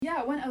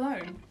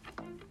alone.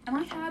 And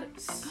I had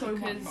so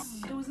much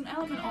fun. There was an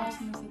element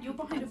of you're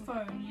behind a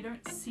phone, you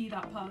don't see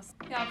that person.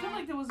 Yeah, I feel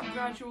like there was a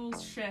gradual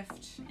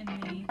shift in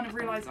me. I kind of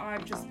realised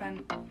I've just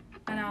spent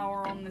an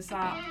hour on this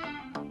app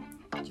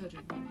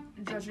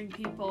judging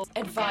people.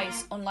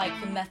 Advice on like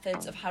the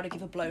methods of how to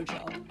give a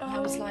blowjob. I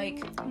was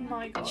like, oh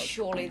my god,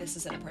 surely this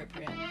is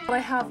inappropriate. What I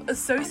have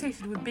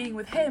associated with being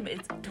with him is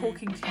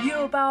talking to you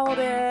about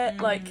it,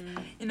 like,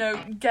 you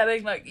know,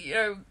 getting like, you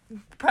know,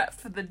 prep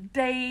for the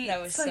date.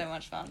 That was so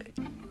much fun.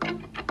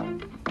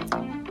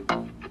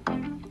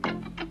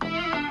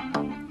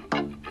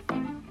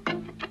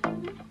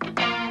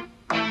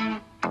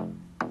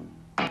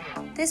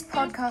 This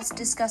podcast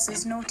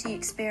discusses naughty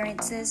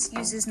experiences,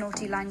 uses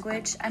naughty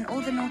language, and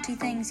all the naughty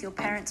things your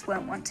parents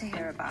won't want to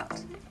hear about.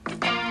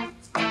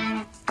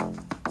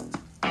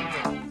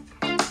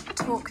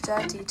 Talk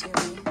dirty to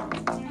me.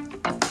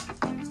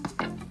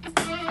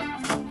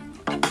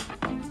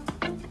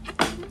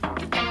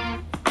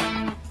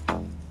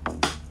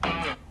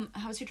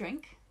 How's your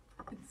drink?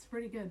 It's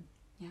pretty good.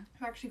 Yeah.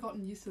 I've actually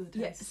gotten used to the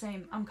taste. Yeah,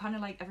 same. I'm kind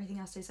of like, everything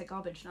else tastes like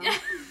garbage now. Yeah.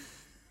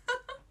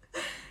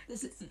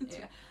 This is,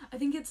 yeah. I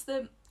think it's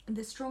the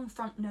strong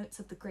front notes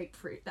of the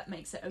grapefruit that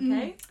makes it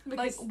okay.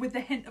 Like with the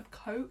hint of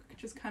Coke,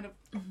 just kind of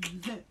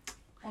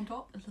on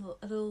top.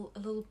 A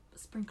little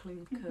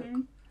sprinkling of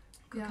Coke.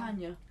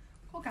 Cocaine.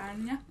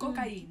 Cocaine.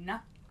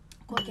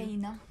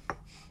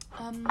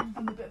 And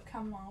And a bit of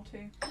chamomile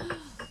too.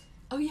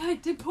 Oh yeah, I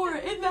did pour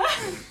it in there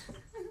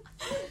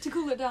to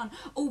cool it down.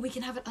 Oh, we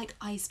can have it like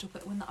iced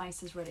up when the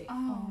ice is ready.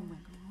 Oh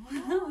my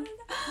god.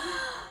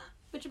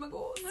 But my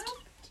god.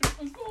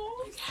 Okay,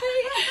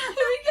 here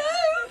we go.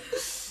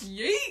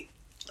 Yeet.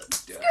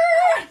 Let's do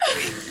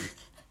it.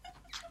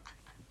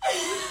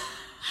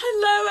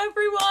 Hello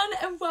everyone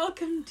and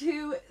welcome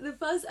to the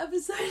first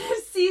episode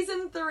of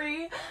season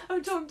 3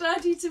 of Talk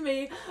Dirty to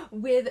Me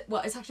with,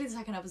 well, it's actually the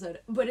second episode,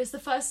 but it's the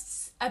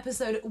first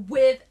episode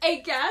with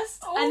a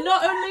guest. And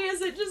not only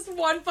is it just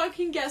one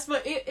fucking guest,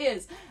 but it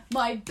is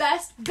my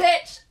best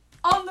bitch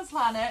on the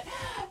planet.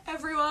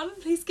 Everyone,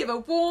 please give a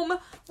warm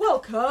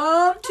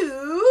welcome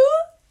to...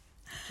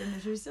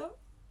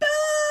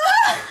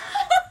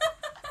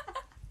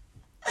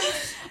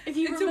 If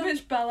you It's remember, your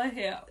bitch Bella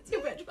here. it's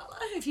your bitch Bella.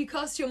 If you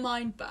cast your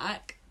mind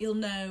back, you'll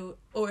know,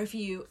 or if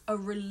you are a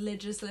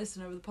religious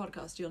listener of the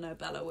podcast, you'll know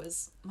Bella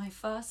was my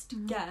first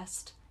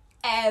guest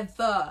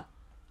ever.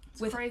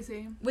 It's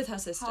crazy. With her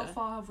sister. How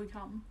far have we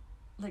come?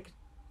 Like,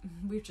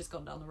 we've just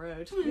gone down the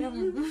road. We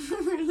haven't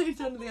really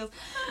done anything else.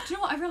 Do you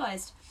know what I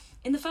realised?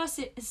 In the first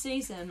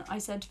season, I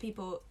said to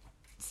people,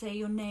 say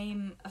your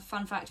name, a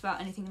fun fact about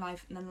anything in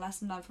life, and then a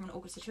lesson learned from an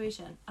awkward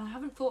situation. And I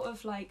haven't thought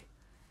of, like,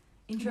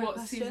 intro what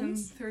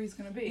questions. Season 3 is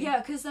going to be. Yeah,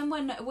 because then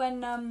when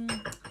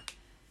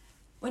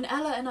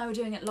Ella and I were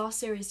doing it last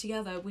series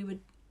together, we would...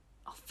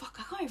 Oh, fuck,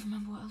 I can't even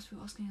remember what else we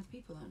were asking other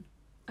people then.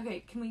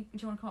 Okay, do you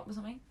want to come up with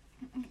something?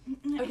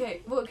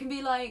 Okay, well, it can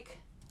be like...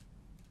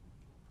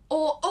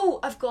 Or,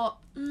 I've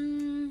got...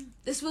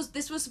 This was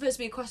supposed to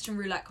be a question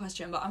roulette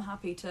question, but I'm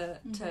happy to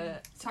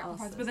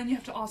sacrifice. But then you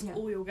have to ask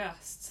all your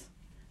guests.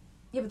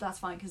 Yeah, but that's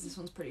fine, because this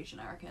one's pretty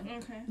generic.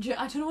 Okay.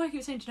 I don't know why I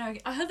keep saying generic.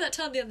 I heard that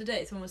term the other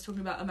day. Someone was talking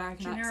about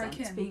American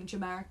accents being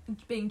generic,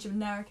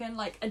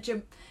 like a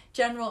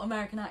general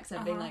American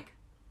accent being like...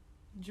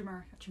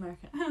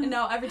 Jamaican.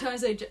 No, every time I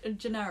say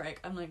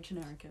generic, I'm like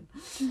generican.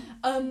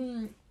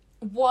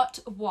 What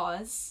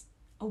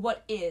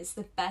is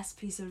the best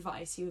piece of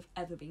advice you have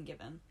ever been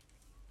given?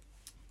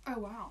 Oh,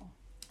 wow.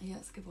 Yeah,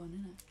 it's a good one,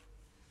 isn't it?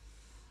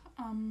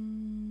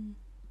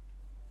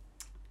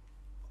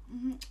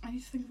 I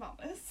need to think about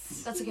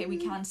this. That's okay, we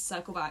can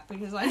circle back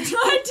because I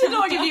did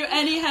not give you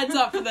any heads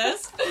up for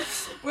this,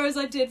 whereas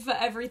I did for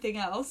everything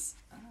else.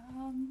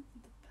 The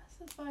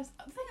best advice...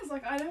 The thing is,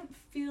 like, I don't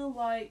feel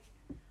like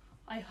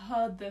I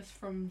heard this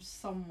from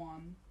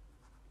someone.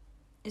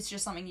 It's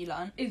just something you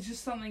learn. It's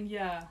just something,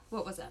 yeah.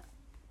 What was it?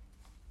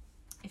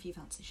 If you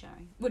fancy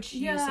sharing. Which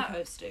you're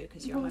supposed to,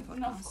 because you're on my podcast.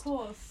 No, of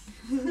course.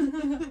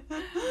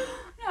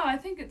 No, I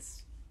think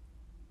it's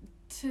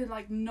to,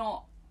 like,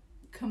 not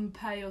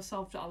compare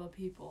yourself to other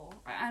people.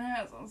 I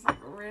know it sounds like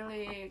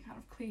really kind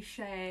of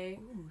cliche.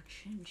 Ooh,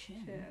 chin.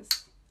 Cheers.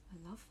 I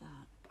love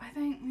that. I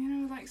think, you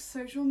know, like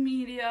social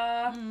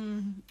media,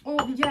 or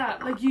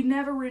like you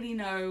never really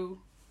know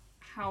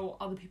how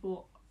other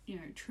people, you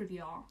know, truly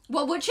are.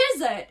 Well, which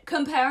is it?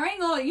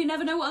 Comparing, or you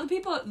never know what other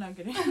people are? No, I'm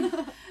kidding.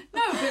 No,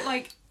 but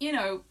like, you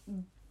know,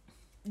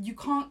 you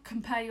can't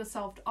compare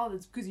yourself to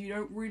others because you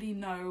don't really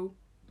know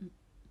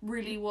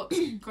really what's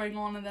going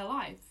on in their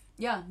life.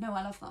 Yeah, no,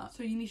 I love that.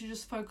 So you need to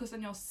just focus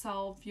on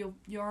yourself,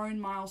 your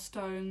own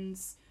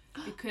milestones,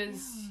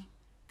 because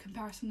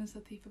comparison is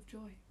the thief of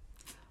joy.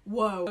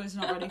 Whoa, I was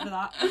not ready for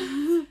that.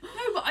 No,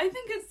 but I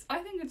think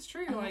it's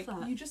true. I like love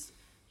that. You just,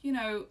 you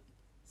know,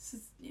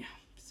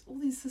 all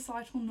these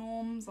societal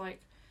norms,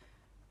 like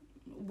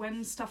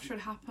when stuff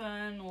should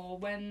happen or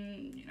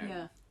when, you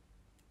know,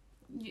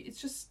 it's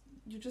just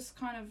you just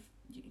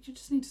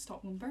need to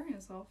stop comparing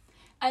yourself.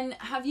 And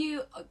have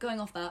you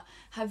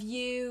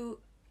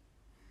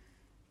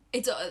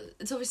it's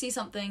obviously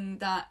something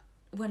that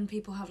when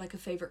people have like a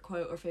favourite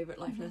quote or favourite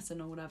life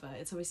lesson or whatever,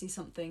 it's obviously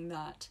something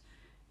that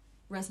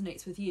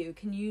resonates with you.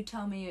 Can you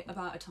tell me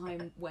about a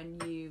time when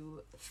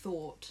you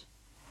thought,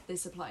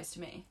 this applies to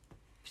me?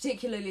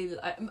 Particularly,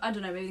 I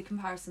don't know, maybe the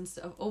comparison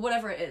stuff or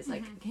whatever it is.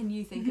 Like, can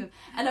you think of...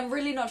 And I'm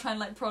really not trying to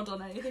like prod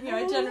on anything here.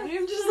 I generally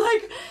am just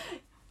like,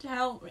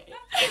 tell me.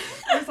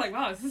 I was like,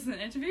 wow, is this an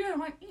interview? And I'm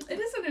like, it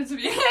is an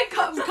interview.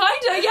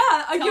 Kinda,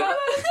 yeah. Tell me about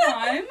a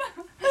time.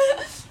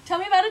 Tell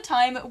me about a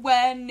time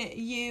when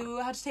you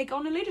had to take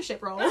on a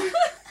leadership role.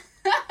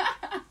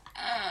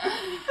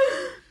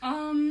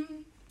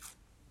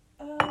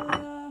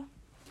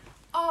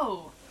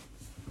 Oh,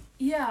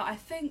 yeah, I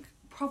think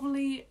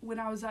probably when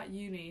I was at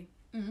uni,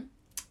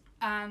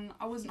 and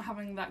I wasn't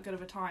having that good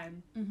of a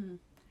time,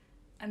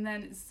 and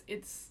then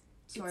it's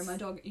Sorry, my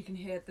dog, you can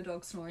hear the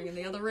dog snoring in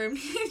the other room.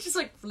 He's just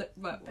like, flip.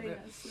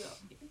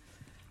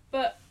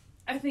 But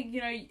I think,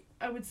 you know,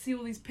 I would see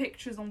all these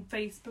pictures on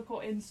Facebook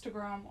or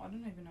Instagram. I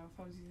don't even know if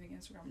I was using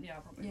Instagram. Yeah,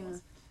 I probably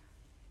was.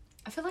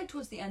 I feel like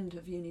towards the end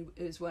of uni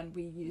is when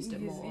we used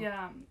it more.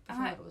 Yeah. I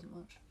feel like it wasn't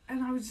much.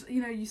 And I was,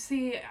 you know, you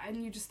see it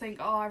and you just think,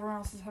 oh, everyone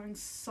else is having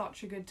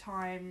such a good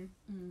time.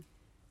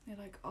 You're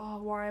like, oh,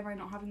 why am I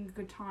not having a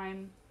good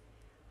time?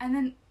 And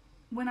then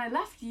when I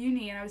left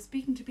uni and I was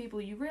speaking to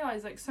people, you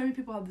realise, like, so many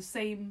people had the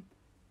same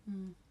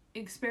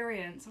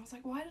experience. I was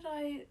like, why did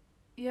I,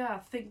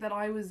 think that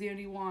I was the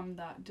only one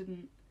that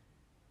didn't,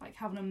 like,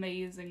 have an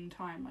amazing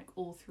time, like,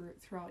 all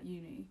throughout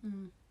uni.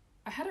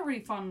 I had a really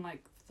fun,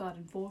 like, 3rd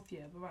and 4th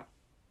year,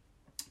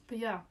 but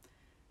yeah,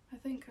 I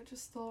think I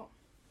just thought,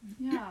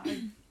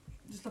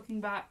 just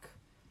looking back,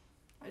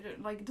 I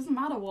don't, like, it doesn't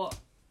matter what,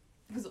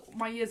 because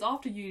my years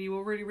after uni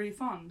were really, really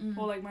fun,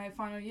 or, like, my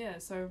final year,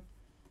 so,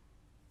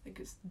 like,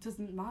 it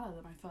doesn't matter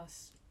that my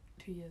first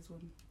 2 years were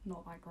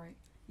not that great.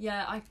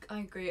 Yeah, I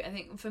agree. I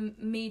think for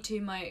me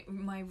too, my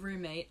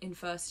roommate in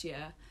first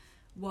year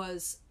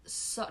was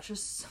such a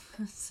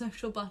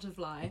social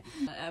butterfly.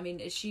 I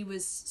mean, she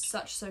was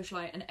such a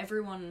socialite, and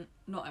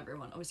not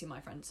everyone, obviously my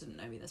friends didn't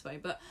know me this way,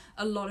 but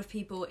a lot of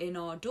people in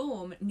our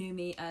dorm knew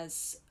me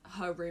as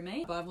her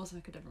roommate. But I'm also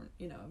like a different,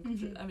 you know,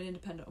 I'm an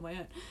independent on my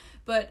own.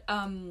 But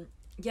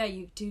yeah,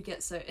 you do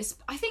get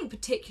I think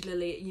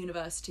particularly at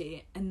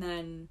university,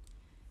 and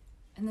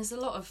there's a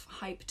lot of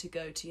hype to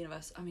go to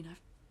university. I mean,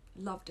 I've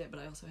loved it, but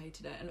I also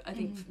hated it, and I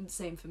think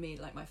same for me.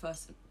 Like, my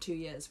first 2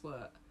 years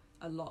were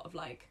a lot of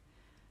like,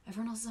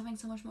 everyone else is having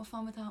so much more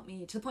fun without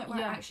me, to the point where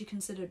I actually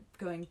considered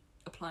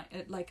applying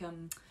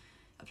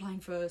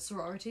for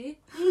sorority.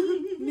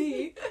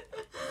 Me.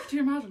 Do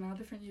you imagine how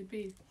different you'd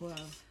be? Well,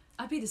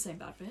 I'd be the same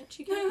bad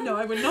bitch. No,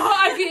 I would not.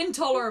 I'd be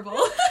intolerable.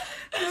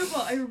 No,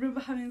 but I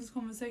remember having this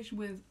conversation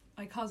with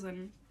my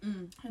cousin,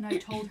 and I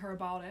told her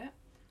about it,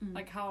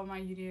 like how my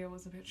uni year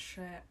was a bit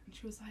shit, and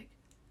she was like,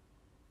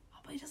 "Oh,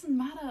 but it doesn't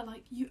matter.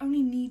 Like, you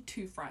only need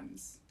 2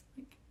 friends.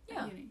 Like,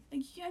 at uni.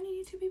 Like, you only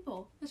need 2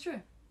 people." That's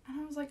true. And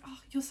I was like, oh,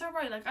 you're so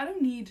right. Like, I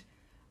don't need,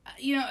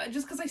 you know,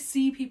 just because I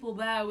see people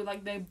there with,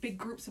 like, their big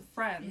groups of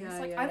friends.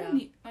 I don't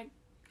need, like,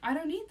 I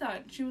don't need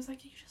that. She was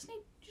like, you just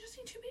need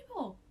 2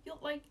 people. You'll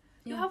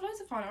have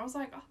loads of fun. I was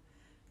like, oh,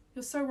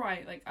 you're so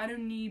right. Like, I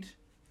don't need,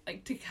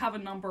 like, to have a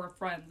number of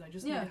friends. I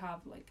just need to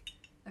have, like,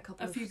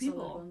 a few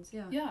people. Ones.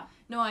 Yeah.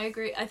 No, I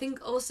agree. I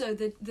think also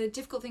the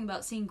difficult thing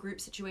about seeing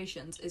group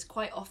situations is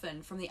quite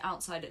often from the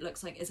outside it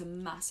looks like it's a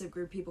massive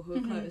group of people who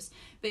are close.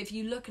 But if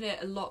you look at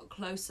it a lot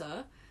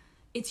closer,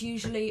 it's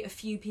usually a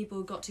few people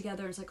who got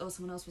together and it's like, oh,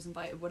 someone else was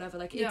invited, whatever.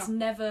 Like, there's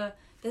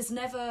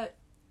never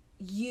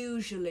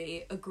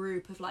usually a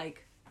group of,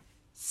 like,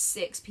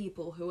 6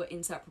 people who are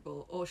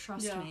inseparable. Or,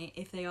 trust me,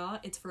 if they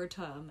are, it's for a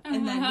term.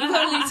 And then you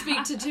only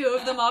speak to 2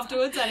 of them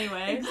afterwards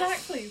anyway.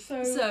 Exactly.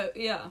 So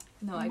yeah.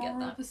 No, I get that.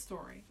 Moral of the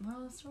story.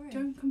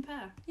 Don't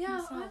compare. Yeah,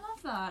 yourself. I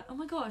love that. Oh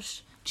my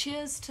gosh.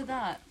 Cheers to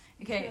that.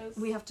 Okay,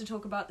 we have to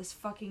talk about this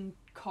fucking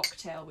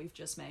cocktail we've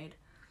just made.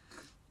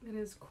 It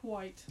is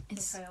quite a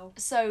tale.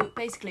 So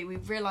basically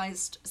we've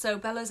realised, so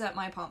Bella's at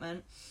my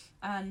apartment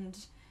and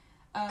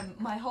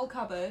my whole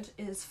cupboard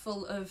is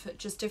full of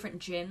just different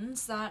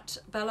gins that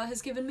Bella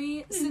has given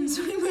me since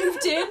we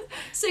moved in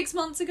 6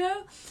 months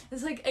ago.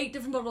 There's like 8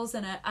 different bottles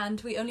in it, and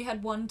we only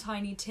had 1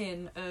 tiny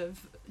tin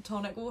of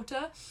tonic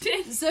water.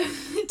 So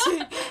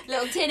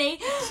little tinny.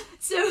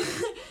 So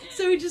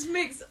we just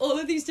mix all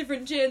of these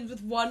different gins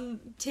with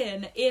 1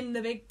 tin in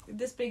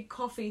this big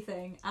coffee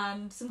thing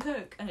and some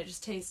Coke, and it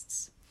just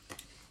tastes.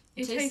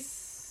 It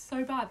tastes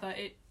so bad that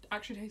it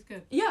actually tastes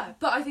good. Yeah,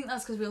 but I think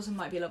that's because we also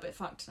might be a little bit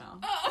fucked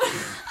now.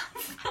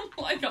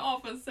 Like the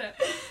opposite.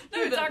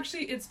 No, it's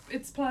actually,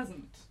 it's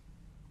pleasant.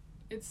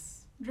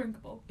 It's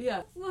drinkable.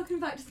 Yeah. Welcome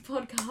back to the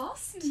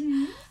podcast.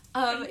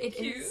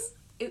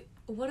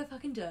 What a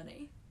fucking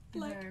journey.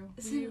 Like,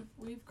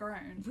 we've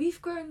grown.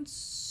 We've grown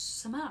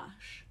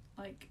smash.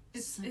 Like,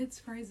 it's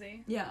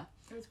crazy. Yeah.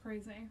 It's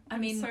crazy.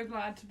 I'm so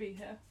glad to be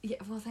here. Yeah,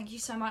 well, thank you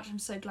so much. I'm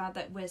so glad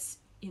that we're,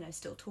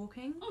 still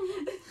talking.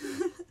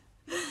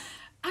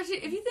 Actually,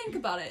 if you think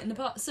about it, in the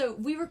past, so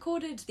we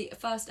recorded the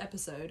first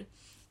episode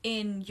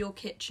in your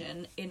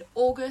kitchen in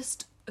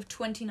August of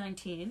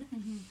 2019,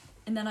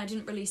 and then I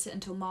didn't release it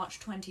until March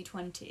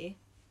 2020.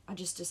 I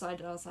just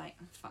decided, I was like,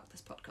 fuck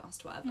this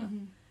podcast, whatever.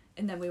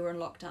 And then we were in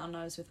lockdown, and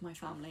I was with my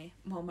family,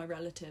 well, my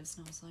relatives,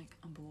 and I was like,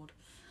 I'm bored.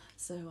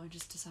 So I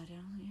just decided,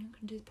 I'm going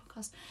to do the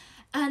podcast.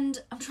 And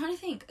I'm trying to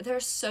think, there are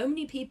so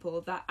many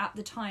people that at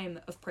the time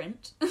of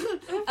print,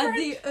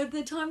 at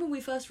the time when we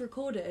first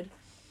recorded,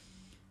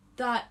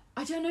 that,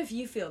 I don't know if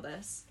you feel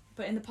this,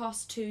 but in the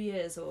past 2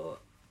 years, or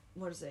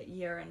what is it,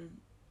 year and...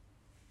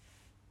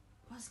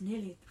 What's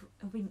nearly...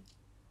 It'll be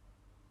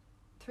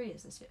 3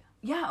 years this year.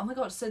 Yeah, oh my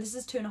god, so this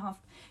is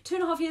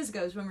 2.5 years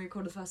ago is when we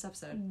recorded the first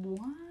episode.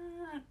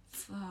 What?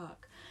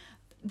 Fuck.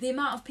 The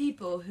amount of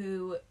people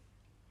who...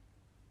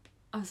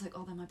 I was like,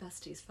 oh, they're my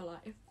besties for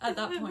life. At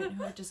that point,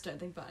 who I just don't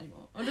think about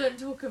anymore. Or don't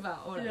talk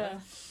about, or whatever.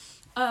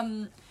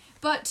 Yeah.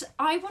 But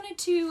I wanted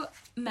to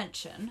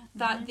mention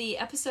that the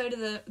episode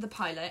of the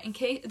pilot,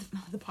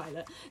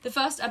 the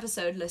first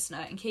episode,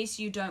 listener, in case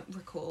you don't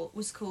recall,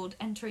 was called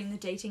Entering the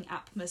Dating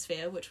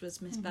Atmosphere, which was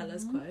Miss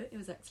Bella's quote. It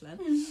was excellent.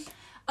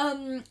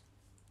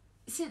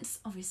 Since,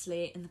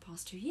 obviously, in the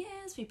past 2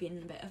 years, we've been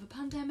in a bit of a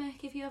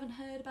pandemic, if you haven't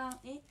heard about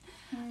it.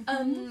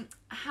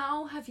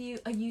 How have you...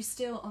 Are you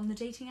still on the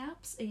dating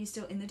apps? Are you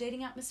still in the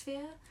dating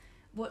atmosphere?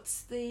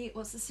 What's the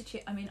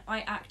situation? I mean,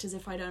 I act as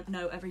if I don't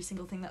know every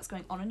single thing that's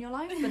going on in your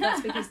life, but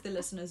that's because the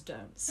listeners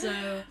don't.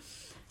 So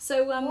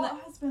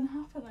what has been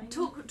happening?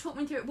 Talk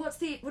me through it. What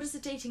does the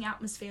dating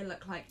atmosphere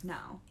look like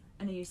now?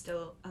 And are you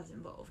still as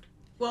involved?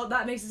 Well,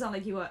 that makes it sound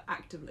like you were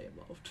actively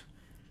involved.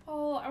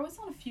 Well, I was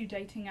on a few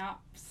dating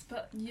apps,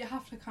 but you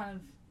have to kind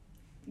of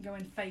go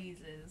in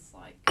phases,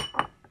 like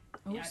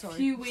a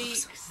few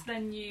weeks,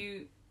 then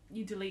you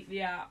delete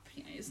the app.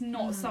 You know, it's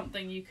not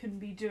something you can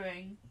be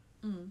doing,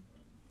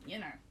 you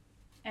know,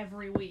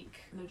 every week.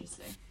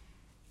 Obviously.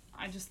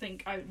 I just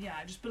think, I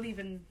just believe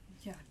in,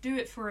 do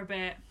it for a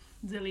bit,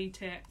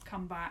 delete it,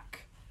 come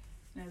back,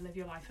 you know, live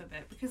your life a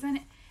bit, because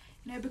then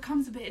it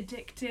becomes a bit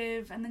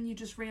addictive, and then you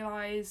just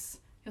realise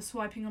you're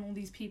swiping on all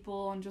these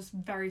people on just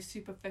very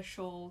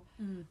superficial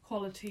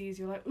qualities.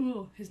 You're like,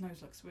 ooh, his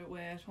nose looks a bit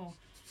weird, or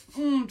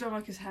don't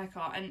like his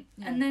haircut, and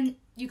then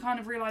you kind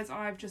of realise,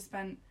 I've just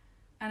spent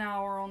an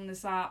hour on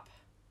this app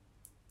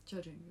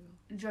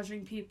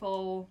judging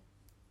people,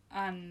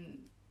 and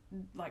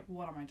like,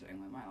 what am I doing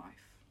with my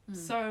life?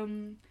 So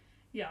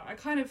I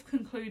kind of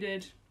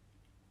concluded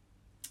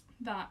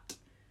that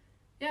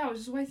I was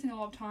just wasting a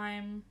lot of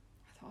time.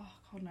 I thought, oh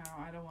god, no,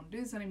 I don't want to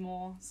do this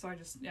anymore, so I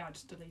just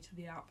deleted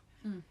the app.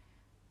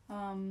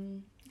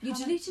 You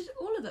deleted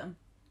all of them?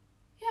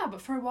 Yeah,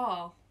 but for a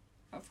while.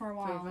 Up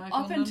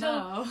Up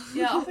until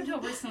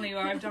recently,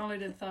 where I've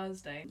downloaded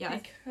Thursday.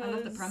 Yeah, I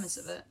love the premise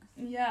of it.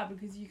 Yeah,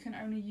 because you can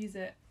only use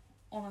it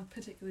on a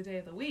particular day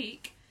of the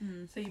week,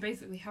 so you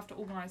basically have to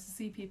organise to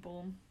see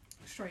people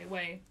straight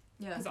away,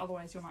 because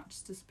otherwise your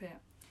matches disappear.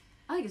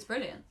 I think it's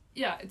brilliant.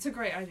 Yeah, it's a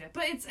great idea,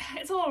 but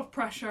it's a lot of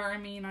pressure. I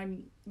mean,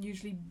 I'm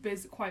usually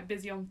quite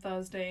busy on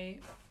Thursday,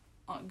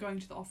 going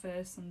to the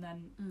office, and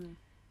then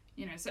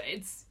you know, so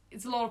it's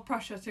a lot of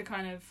pressure to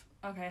kind of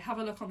have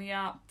a look on the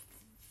app,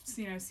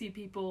 you know, see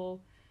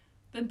people.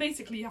 Then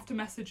basically you have to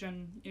message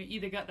and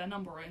either get their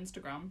number or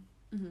Instagram.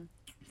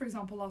 For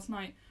example, last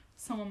night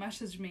someone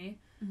messaged me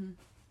and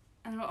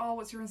they're like, oh,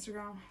 what's your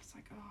Instagram? I was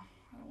like, oh,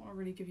 I don't want to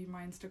really give you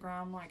my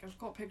Instagram, like, I've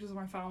got pictures of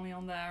my family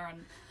on there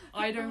and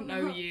I don't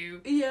know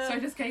you. So I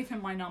just gave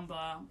him my number.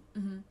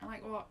 I'm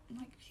like, what?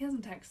 Like, he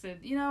hasn't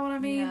texted, you know what I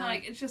mean?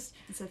 Like, it's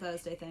a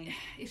Thursday thing.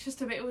 It was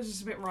just a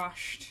bit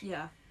rushed.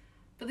 Yeah.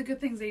 But the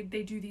good thing is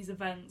they do these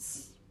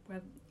events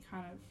where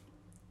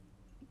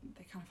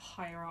they kind of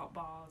hire out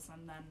bars,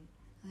 and then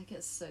I think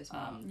it's so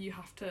smart. you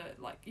have to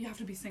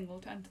be single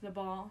to enter the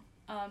bar.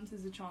 So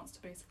there's a chance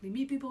to basically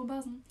meet people in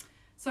person.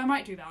 So I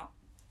might do that,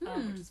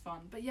 which is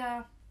fun. But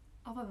yeah,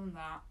 other than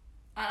that,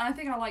 I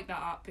think I like that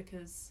app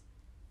because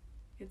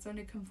it's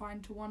only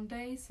confined to one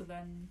day. So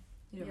then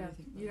you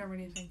don't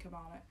really think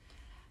about it.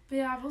 But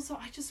yeah,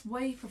 I just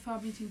way prefer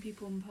meeting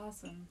people in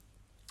person.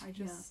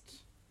 It's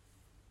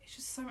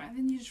just so, and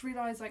then you just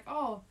realise, like,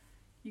 oh,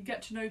 you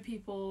get to know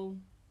people,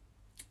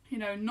 you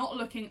know, not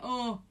looking,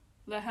 oh,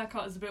 their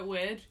haircut is a bit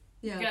weird.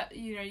 Yeah.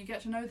 You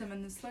get to know them,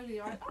 and then slowly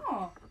you're like,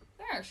 oh,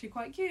 they're actually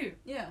quite cute.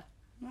 Yeah.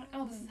 Like,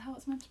 oh, this is how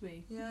it's meant to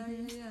be. Yeah.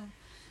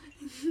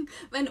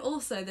 And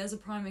also, there's a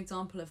prime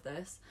example of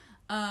this,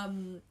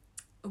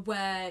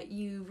 where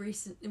you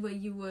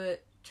were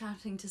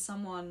chatting to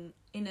someone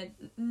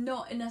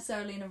not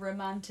necessarily in a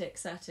romantic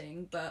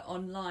setting, but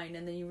online,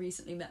 and then you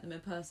recently met them in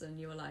person, and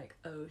you were like,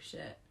 oh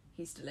shit,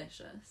 he's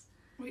delicious.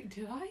 Wait,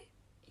 did I?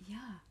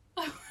 Yeah.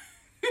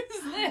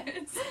 Who's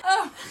this?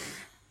 Oh.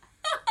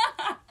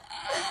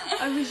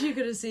 I wish you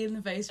could have seen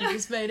the face we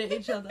just made at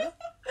each other.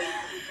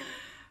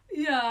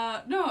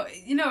 Yeah, no,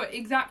 you know,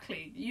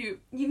 exactly. You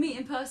meet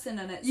in person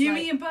and it's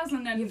meet in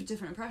person and you have a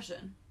different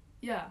impression.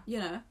 Yeah. You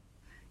know?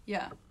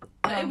 Yeah.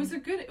 It was a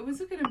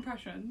good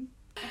impression.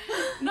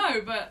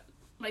 No, but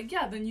like,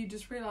 yeah, then you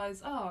just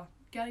realise,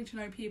 getting to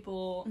know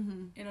people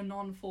in a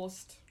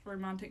non-forced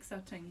romantic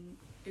setting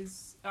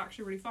is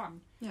actually really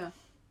fun. Yeah.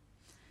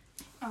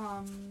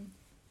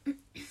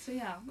 So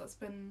yeah, that's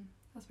been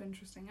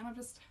interesting, and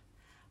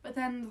but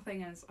then the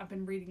thing is, I've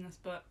been reading this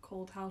book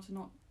called How to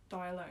Not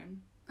Die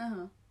Alone.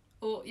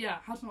 Or yeah,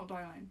 How to Not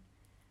Die Alone,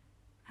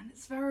 and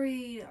it's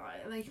very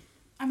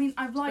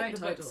I've liked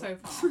the book so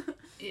far.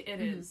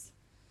 It is.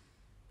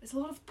 It's a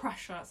lot of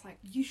pressure. It's like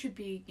you should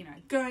be,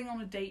 going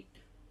on a date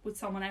with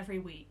someone every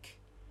week,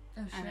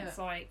 and it's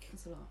like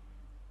that's a lot.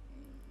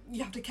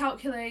 You have to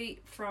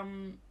calculate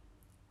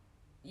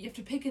you have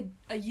to pick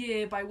a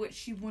year by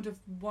which you would have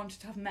wanted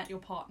to have met your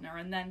partner,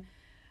 and then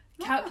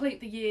calculate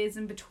the years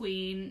in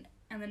between,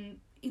 and then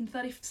in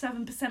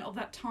 37% of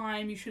that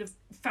time you should have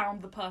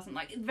found the person.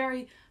 Like,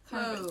 very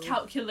kind of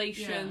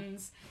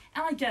calculations.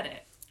 And I get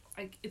it.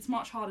 Like, it's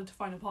much harder to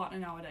find a partner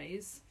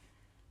nowadays.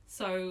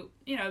 So,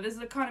 there's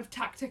a kind of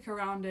tactic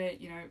around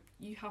it.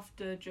 You have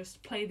to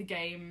just play the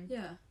game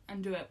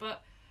and do it.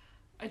 But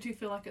I do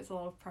feel like it's a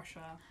lot of pressure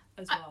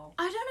as well.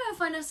 I don't know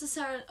if I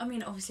necessarily... I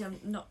mean, obviously I'm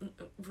not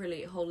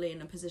really wholly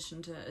in a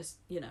position to,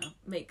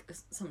 make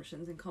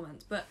assumptions and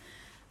comments, but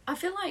I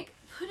feel like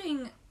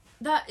putting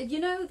that...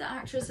 the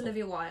actress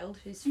Olivia Wilde,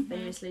 who's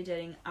famously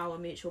dating our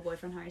mutual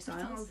boyfriend Harry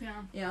Styles.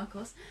 Yeah, of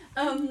course.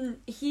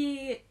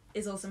 He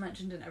is also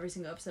mentioned in every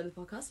single episode of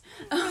the podcast.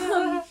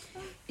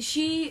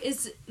 She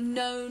is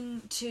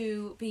known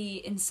to be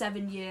in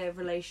 7-year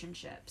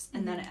relationships,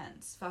 and then it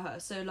ends for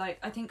her. So,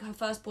 I think her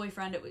first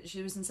boyfriend,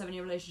 she was in a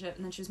 7-year relationship,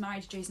 and then she was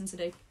married to Jason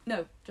Sudeikis.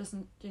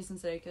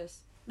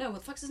 No, what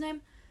the fuck's his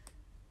name?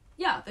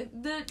 Yeah,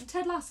 the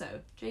Ted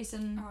Lasso.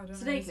 Jason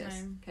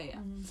Sudeikis. Okay, yeah.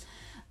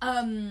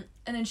 And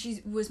then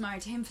she was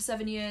married to him for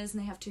 7 years,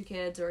 and they have 2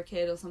 kids or a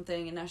kid or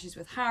something, and now she's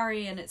with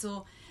Harry, and it's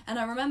all... And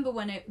I remember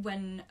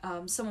when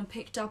someone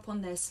picked up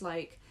on this,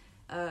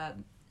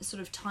 sort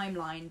of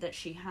timeline that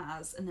she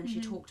has, and then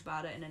she talked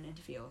about it in an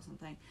interview or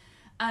something,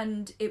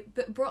 and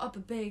it brought up a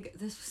big...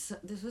 This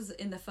was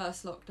in the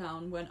first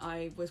lockdown when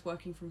I was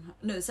working from...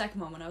 No, the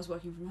second one when I was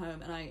working from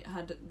home, and I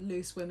had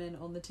Loose Women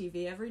on the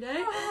TV every day,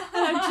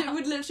 and I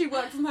would literally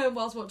work from home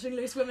whilst watching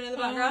Loose Women in the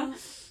background.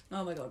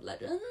 Oh my god,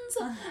 legends.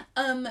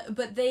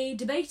 But they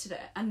debated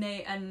it,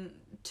 and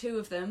 2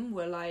 of them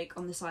were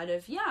on the side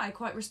of, yeah, I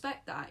quite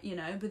respect that,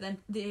 but then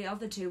the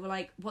other 2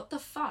 were what the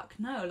fuck?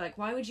 No,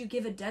 why would you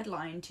give a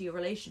deadline to your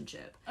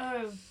relationship?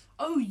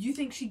 Oh, you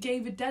think she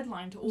gave a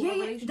deadline to all her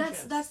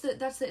relationships?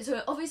 That's it. So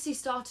it obviously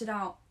started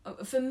out,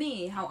 for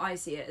me, how I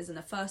see it, is in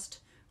the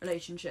first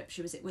relationship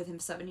she was with him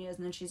for 7 years,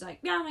 and then she's like,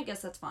 yeah, I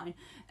guess that's fine.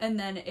 And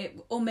then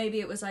maybe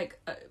it was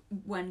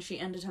when she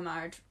ended her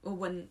marriage, or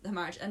when her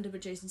marriage ended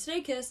with Jason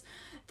Sudeikis,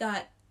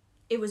 that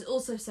it was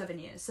also 7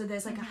 years. So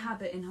there's a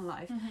habit in her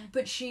life,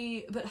 but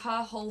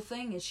her whole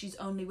thing is she's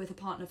only with a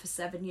partner for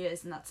 7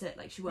 years, and that's it.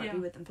 She won't be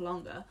with them for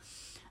longer.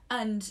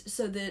 And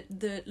so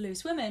the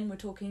Loose Women were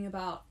talking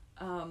about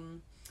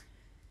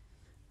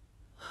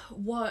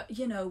what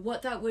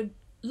that would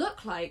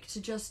look like to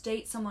just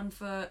date someone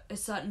for a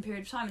certain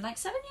period of time, and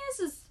 7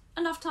 years is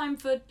enough time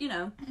for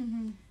to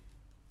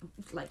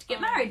get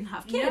married and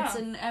have kids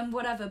and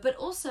whatever. But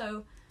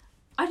also,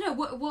 I don't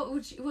know,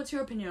 what's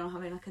your opinion on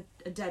having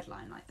a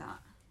deadline like that?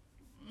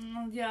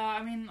 Yeah,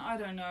 I mean, I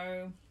don't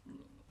know.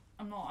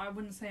 I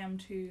wouldn't say I'm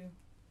too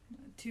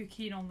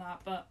keen on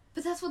that, but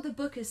that's what the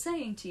book is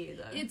saying to you,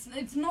 though.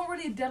 It's not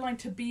really a deadline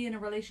to be in a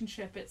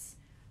relationship. It's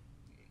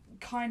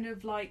kind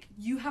of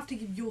you have to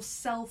give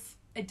yourself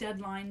a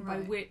deadline by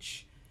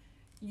which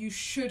you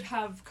should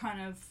have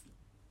kind of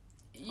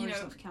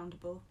yourself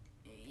accountable.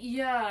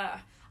 Yeah,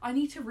 I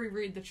need to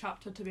reread the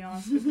chapter, to be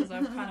honest, because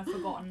I've kind of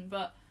forgotten,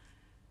 but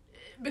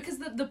because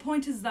the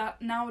point is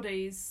that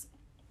nowadays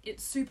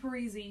it's super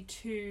easy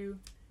to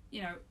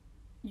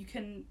you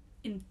can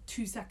in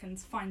 2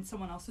 seconds find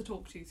someone else to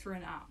talk to through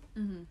an app.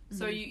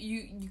 So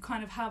you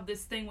kind of have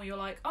this thing where you're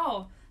like,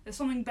 oh, there's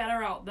something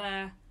better out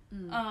there,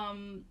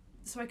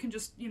 so I can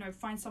just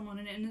find someone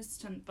in an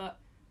instant. But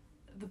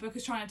the book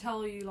is trying to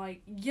tell you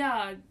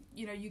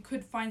you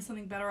could find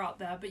something better out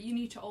there, but you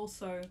need to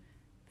also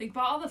think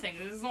about other things.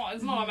 It's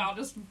not about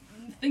just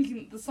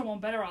thinking there's someone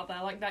better out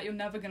there like that. You're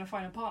never going to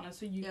find a partner,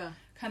 so you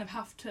kind of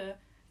have to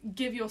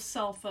give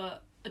yourself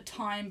a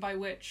time by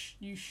which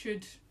you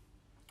should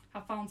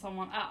have found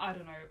someone. I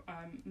don't know,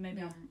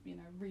 maybe I'm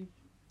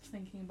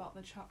rethinking about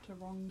the chapter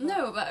wrong, but...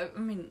 No, but I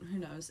mean, who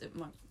knows,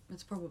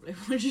 it's probably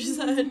what you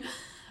said.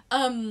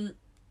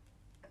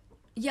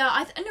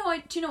 Yeah, do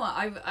you know what?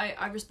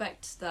 I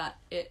respect that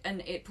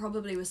it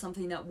probably was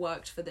something that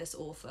worked for this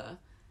author.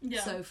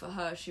 Yeah. So for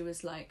her, she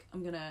was like,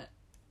 I'm gonna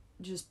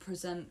just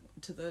present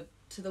to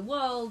the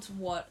world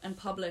and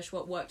publish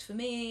what worked for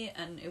me,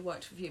 and it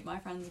worked for a few of my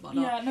friends and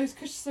whatnot. Yeah, no,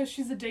 so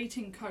she's a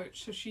dating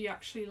coach, so she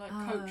actually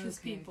coaches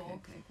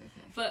people. Okay.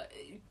 But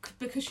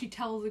because she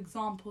tells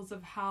examples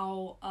of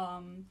how,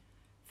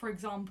 for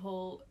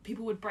example,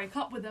 people would break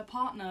up with their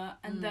partner,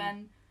 and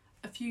then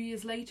a few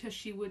years later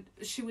she would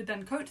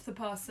then coach the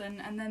person,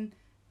 and then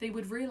they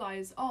would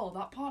realise, oh,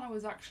 that partner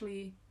was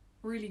actually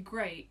really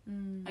great.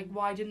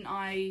 Why didn't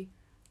I,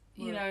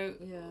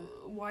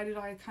 why did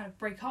I kind of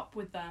break up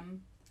with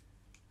them?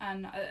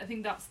 And I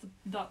think that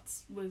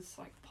was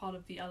part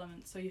of the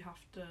element. So you have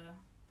to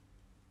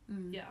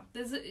Yeah,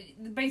 there's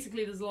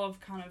a lot of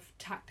kind of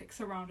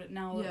tactics around it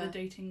now that the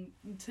dating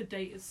to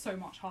date is so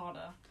much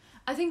harder.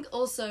 I think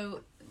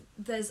also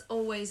there's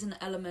always an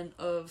element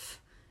of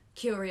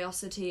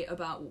curiosity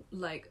about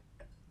like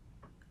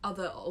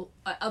other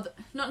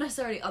not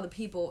necessarily other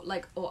people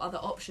like or other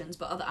options,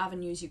 but other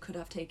avenues you could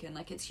have taken.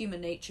 Like it's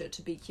human nature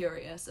to be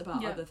curious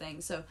about other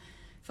things. So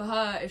for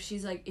her, if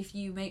she's like, if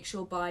you make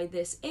sure by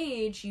this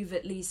age you've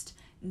at least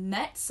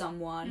met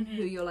someone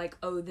who you're like,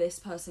 oh, this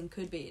person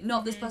could be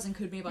not this person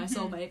could be my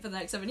soulmate for the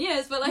next 7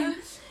 years, but like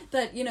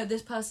that, you know,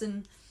 this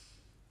person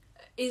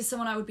is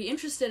someone I would be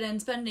interested in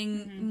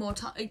spending more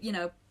time, you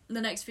know,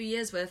 the next few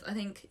years with. I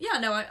think I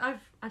don't know, I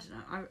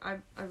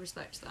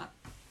respect that.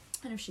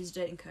 And if she's a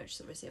dating coach, she's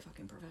obviously a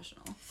fucking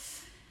professional.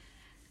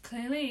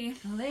 Clearly.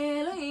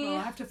 Well,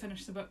 I have to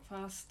finish the book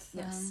first. So.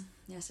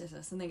 Yes,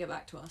 and then get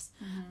back to us.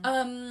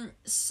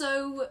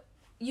 So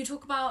you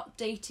talk about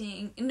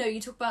dating. No, you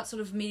talk about sort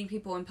of meeting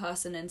people in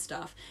person and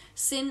stuff.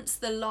 Since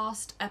the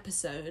last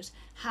episode,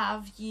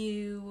 have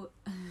you?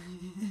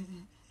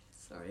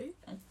 Sorry,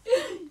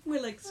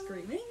 we're like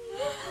screaming.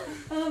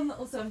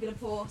 Also, I'm gonna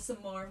pour some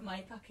more of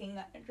my fucking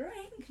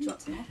drink. Do you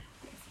want some more?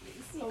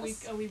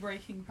 Yes. Are we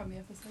breaking from the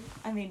episode?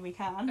 I mean, we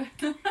can.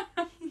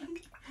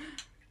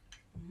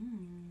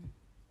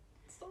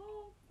 Stop.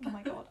 Oh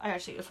my god. I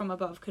actually, from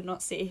above, could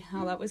not see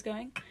how that was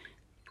going.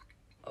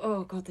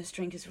 Oh god, this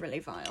drink is really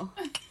vile.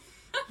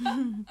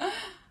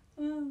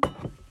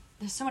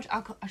 There's so much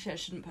alcohol. Actually, I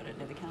shouldn't put it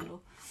near the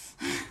candle.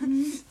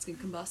 It's gonna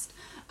combust.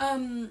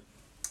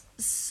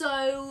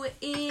 So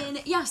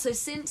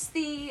since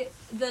the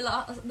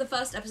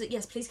first episode,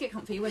 yes, please get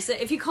comfy.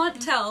 If you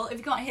can't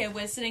hear,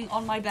 we're sitting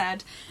on my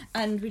bed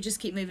and we just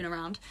keep moving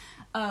around.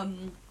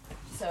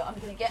 So I'm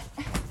gonna get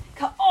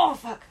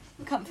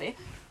comfy.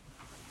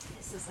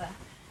 This is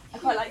I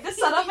quite like this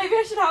setup. Maybe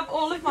I should have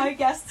all of my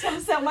guests come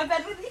sit on my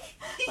bed with me.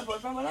 My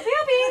boyfriend will not be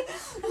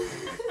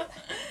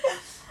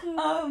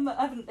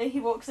happy. He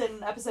walks in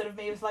an episode of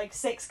me with like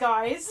 6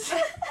 guys.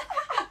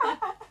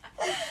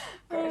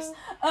 Gross.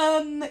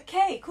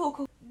 Okay,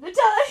 cool.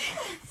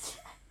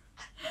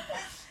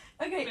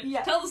 Okay,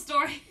 yeah. Tell the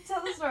story.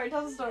 Tell the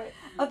story.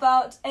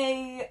 About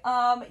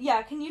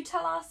can you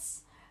tell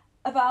us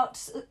about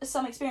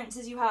some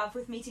experiences you have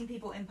with meeting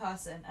people in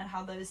person and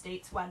how those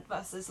dates went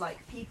versus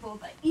like people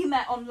that you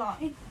met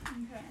online?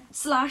 Okay.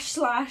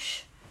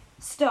 //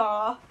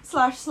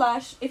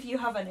 if you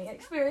have any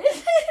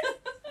experience.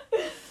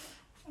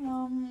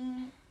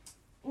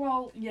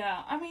 Well,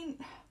 yeah, I mean,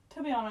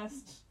 to be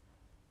honest,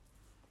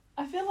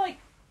 I feel like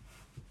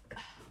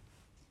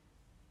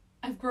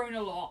I've grown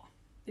a lot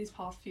these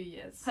past few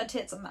years. Her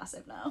tits are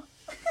massive now.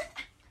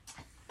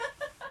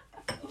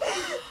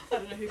 I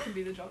don't know who can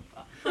be the judge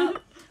of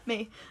that.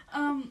 Me.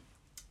 I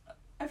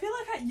feel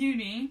like at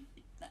uni,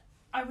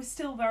 I was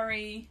still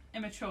very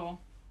immature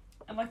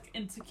and like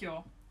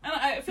insecure. And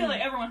I feel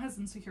like everyone has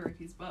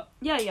insecurities, but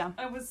yeah.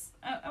 I was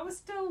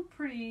still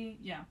pretty,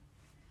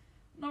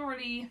 not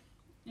really,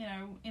 you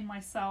know, in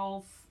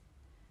myself,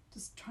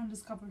 just trying to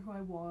discover who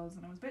I was,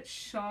 and I was a bit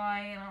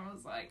shy, and I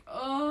was like,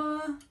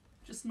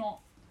 just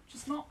not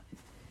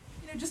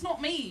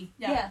me.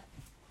 Yeah.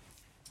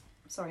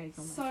 Sorry.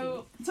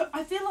 So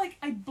I feel like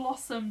I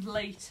blossomed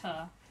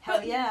later.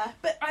 Hell yeah.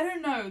 But I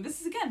don't know. This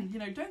is again, you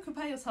know, don't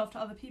compare yourself to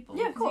other people.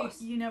 Yeah, of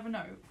course. You never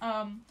know.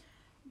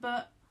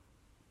 But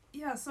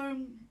yeah,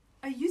 so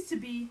I used to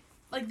be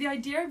like the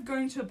idea of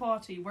going to a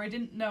party where I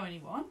didn't know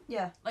anyone.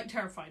 Yeah. Like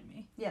terrified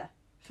me. Yeah.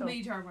 Sure.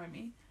 Completely terrified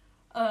me.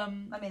 I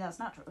mean that's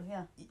natural.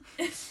 Yeah.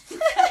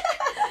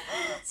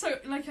 So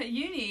like at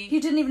uni.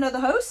 You didn't even know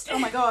the host? Oh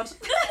my god.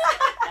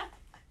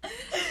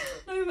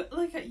 No, but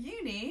like at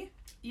uni,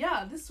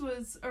 yeah, this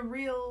was a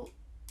real.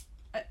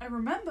 I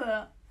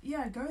remember,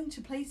 going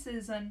to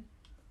places and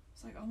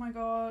it's like, oh my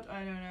god,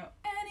 I don't know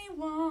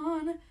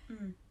anyone.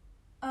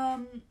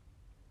 And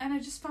I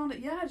just found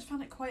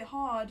it quite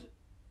hard.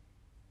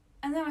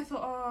 And then I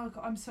thought, oh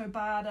god, I'm so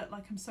bad at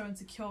I'm so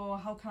insecure.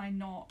 How can I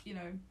not,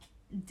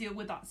 deal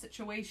with that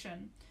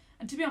situation?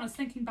 And to be honest,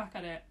 thinking back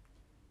at it,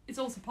 it's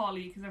also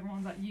partly because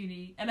everyone's at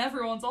uni and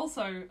everyone's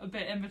also a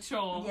bit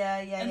immature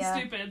and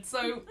stupid.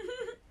 So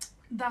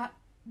that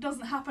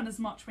doesn't happen as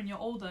much when you're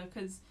older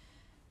because,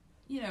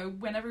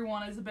 when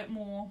everyone is a bit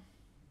more,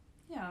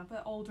 a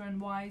bit older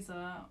and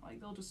wiser,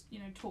 they'll just,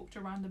 talk to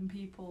random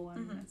people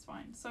and it's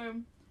fine.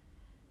 So,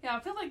 I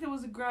feel like there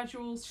was a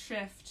gradual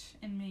shift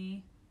in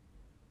me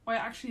where I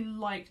actually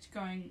liked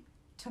going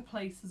to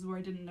places where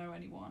I didn't know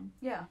anyone.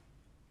 Yeah.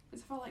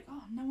 Because I felt like,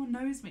 oh, no one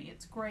knows me.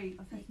 It's great.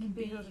 Like, I can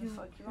be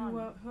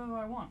whoever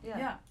I want.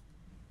 Yeah.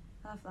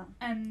 I love that.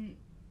 And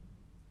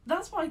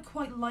that's what I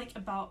quite like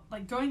about,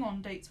 going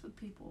on dates with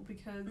people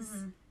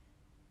because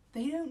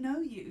they don't know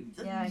you.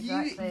 Yeah,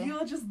 exactly.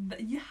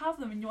 You have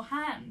them in your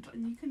hand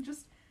and you can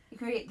just... You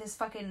create this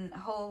fucking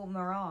whole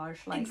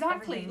mirage.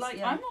 Exactly.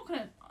 I'm not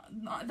going to...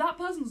 That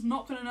person's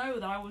not going to know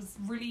that I was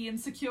really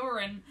insecure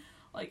and,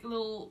 a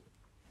little...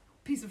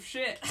 piece of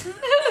shit.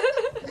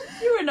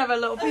 You were never a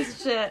little piece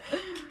of shit.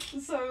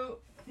 So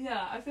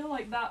I feel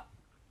like that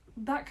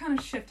kind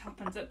of shift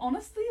happens, and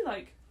honestly,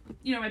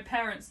 you know, my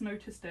parents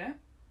noticed it.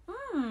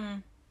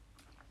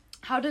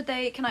 How did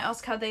they, can I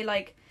ask how they,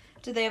 like,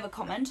 did they ever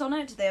comment on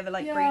it? Did they ever,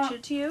 like, Yeah. breach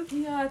it to you?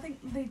 Yeah, I think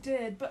they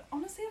did, but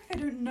honestly, like, I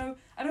don't know.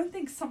 I don't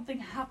think something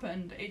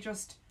happened. It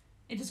just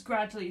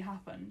gradually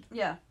happened.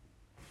 Yeah.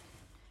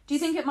 Do you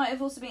think it might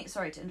have also been,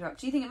 sorry to interrupt,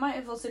 do you think it might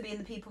have also been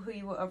the people who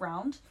you were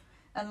around?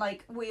 And,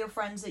 like, were your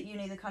friends at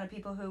uni the kind of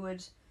people who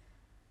would,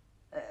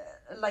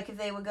 like, if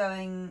they were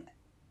going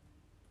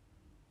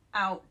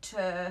out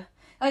to,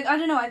 like, I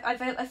don't know,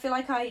 I feel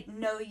like I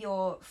know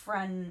your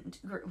friend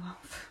group, well,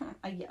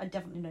 I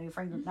definitely know your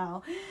friend group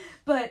now,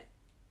 but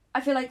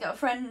I feel like our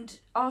friend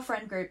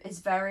group is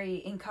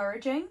very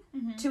encouraging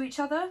to each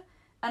other,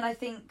 and I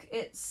think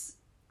it's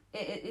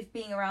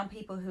being around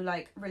people who,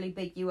 like, really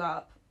big you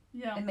up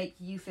and make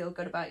you feel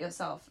good about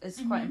yourself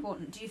is quite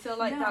important. Do you feel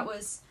like that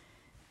was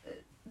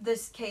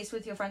this case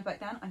with your friends back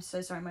then? I'm so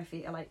sorry, my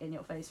feet are, like, in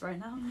your face right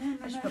now. No.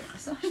 I should put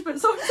socks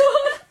on.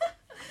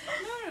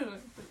 No.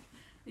 But,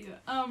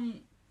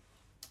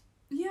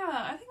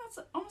 yeah, I think that's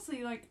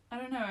honestly, like, I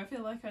don't know. I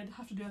feel like I'd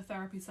have to do a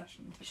therapy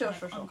session to Sure.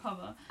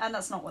 uncover. And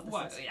that's not what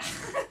this is. Yeah.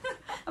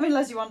 I mean,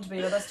 unless you want to be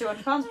with us,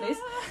 £200, please.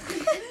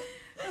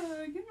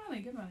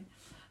 Good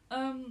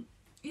money.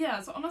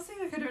 Yeah, so honestly,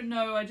 like, I don't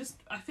know. I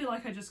feel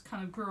like I just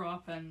kind of grew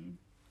up and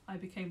I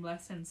became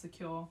less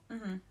insecure.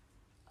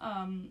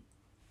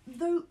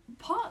 Though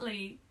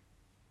partly,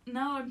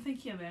 now I'm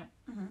thinking of it,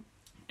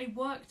 I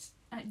worked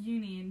at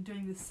uni and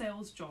doing this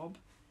sales job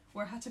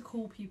where I had to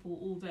call people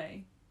all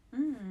day.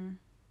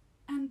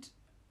 And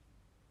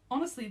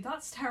honestly,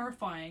 that's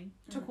terrifying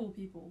to call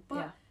people.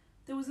 But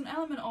there was an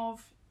element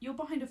of, you're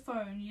behind a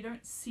phone, you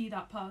don't see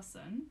that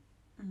person,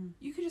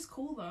 you could just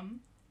call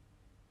them,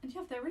 and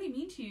yeah, if they're really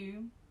mean to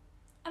you,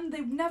 and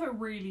they never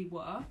really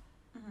were,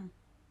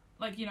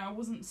 like, you know, I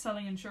wasn't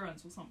selling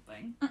insurance or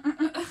something.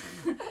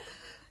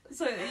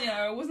 So, you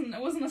know, it wasn't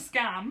a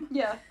scam.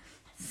 Yeah.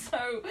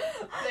 So,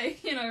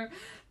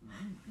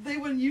 they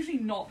were usually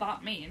not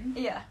that mean.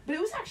 Yeah. But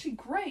it was actually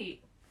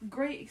great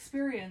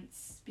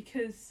experience,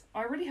 because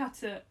I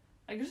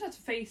just had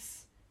to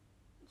face,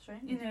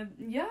 you know,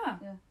 yeah.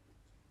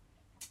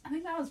 I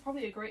think that was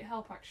probably a great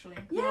help, actually.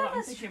 Yeah,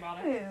 that's true.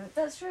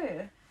 That's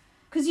true.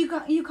 Because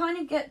you kind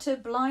of get to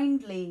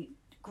blindly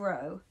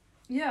grow.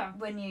 Yeah.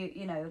 When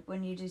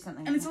you do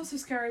something. And it's also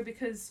scary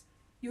because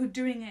you're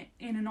doing it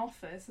in an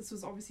office. This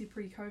was obviously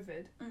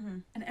pre-COVID.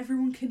 And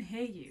everyone can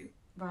hear you.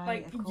 Right,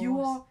 like, of course. you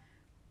are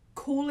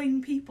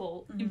calling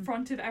people in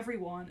front of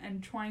everyone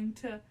and trying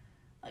to,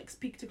 like,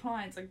 speak to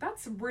clients. Like,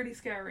 that's really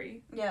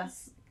scary. Yeah.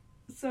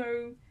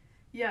 So,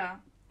 yeah,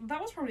 that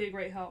was probably a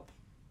great help.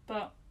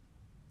 But,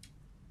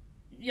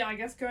 yeah, I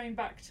guess going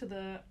back to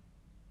the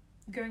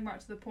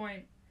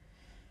point,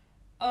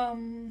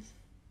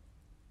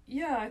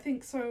 yeah, I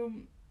think so.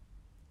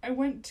 I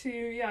went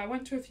to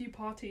a few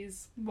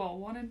parties, well,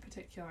 one in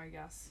particular, I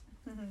guess,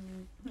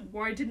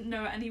 where I didn't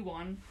know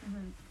anyone.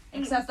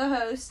 Except the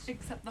host.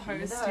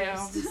 Yeah,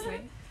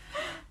 obviously.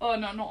 Oh,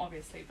 no, not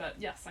obviously, but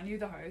yes, I knew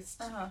the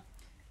host.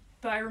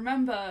 But I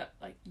remember,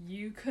 like,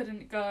 you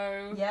couldn't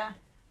go. Yeah.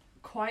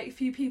 Quite a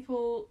few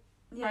people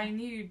I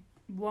knew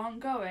weren't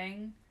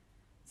going.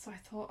 So I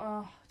thought,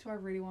 oh, do I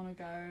really want to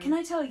go? Can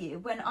I tell you,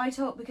 when I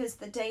told, because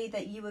the day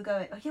that you were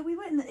going, we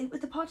were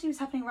the party was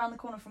happening around the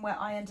corner from where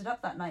I ended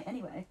up that night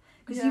anyway.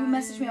 Because you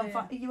messaged me on,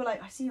 you were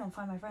like, I see you on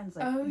Find My Friends.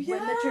 Like, we're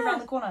literally around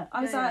the corner.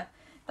 I was at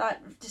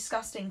that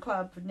disgusting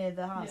club near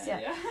the house,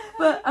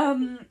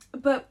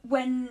 But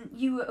when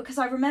you, because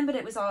I remembered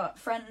it was our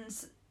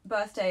friend's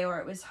birthday, or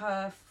it was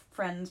her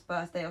friend's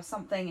birthday or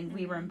something, and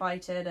we were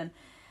invited, and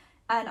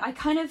I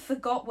kind of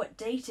forgot what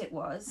date it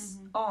was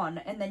on,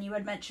 and then you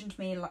had mentioned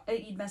me,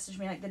 you'd messaged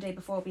me, like, the day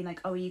before, being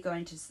like, oh, are you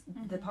going to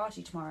the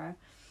party tomorrow?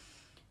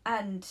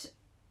 And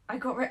I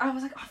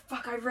was like, oh,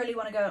 fuck, I really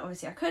want to go.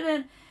 Obviously, I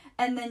couldn't.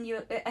 And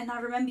then I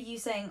remember you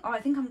saying, oh, I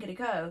think I'm going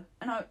to go.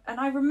 And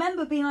I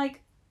remember being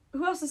like,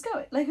 who else is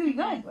going? Like, who are you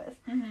going with?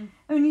 And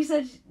when you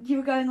said you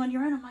were going on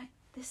your own, I'm like,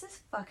 this is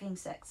fucking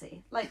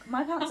sexy. Like,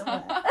 my pants are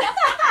wet.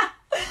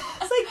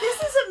 It's like,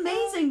 this is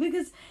amazing,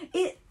 because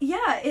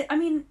I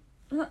mean,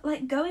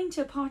 like, going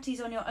to parties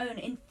on your own,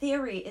 in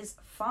theory, is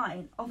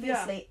fine,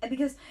 obviously,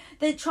 because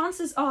the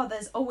chances are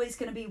there's always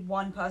going to be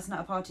one person at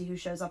a party who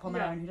shows up on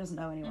their own, who doesn't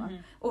know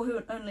anyone, or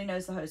who only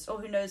knows the host, or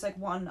who knows, like,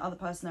 one other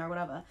person there or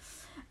whatever.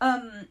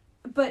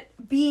 But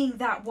being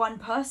that one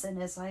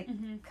person is, like,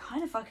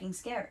 kind of fucking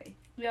scary.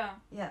 Yeah.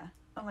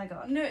 Oh my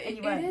god. No,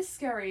 it is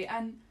scary,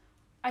 and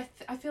I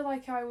feel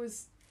like I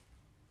was,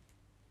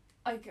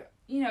 like,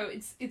 you know,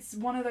 it's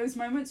one of those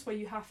moments where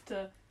you have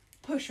to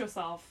push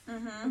yourself.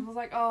 And I was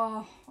like,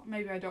 oh,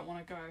 maybe I don't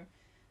want to go.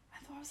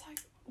 And I was like,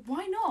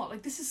 why not?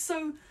 Like, this is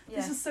so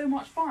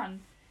much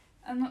fun.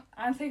 And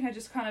I think I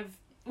just kind of,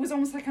 it was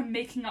almost like I'm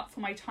making up for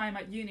my time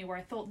at uni, where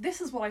I thought, this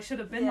is what I should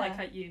have been like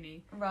at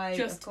uni. Right,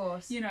 just, of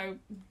course. You know,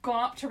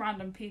 gone up to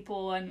random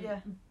people and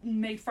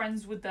made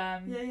friends with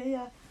them.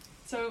 Yeah.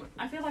 So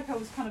I feel like I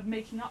was kind of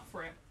making up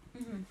for it.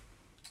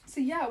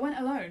 So I went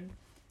alone.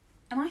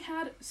 And I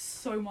had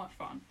so much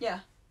fun.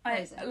 Yeah.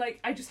 I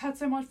just had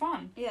so much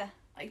fun. Yeah.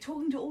 Like,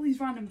 talking to all these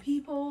random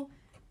people,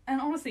 And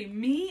honestly,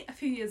 me a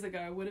few years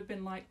ago would have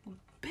been like,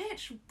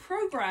 bitch,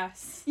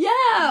 progress. Yeah,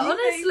 You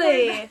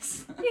honestly. made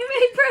progress. You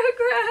made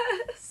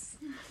progress.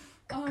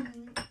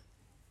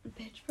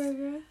 Bitch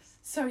progress.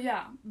 So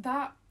yeah,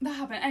 that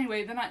happened.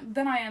 Anyway, then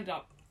I ended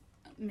up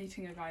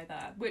meeting a guy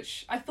there,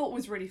 which I thought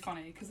was really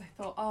funny because I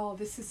thought, oh,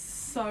 this is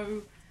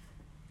so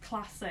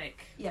classic.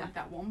 Yeah. Like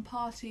that one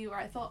party where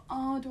I thought,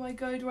 oh, do I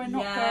go? Do I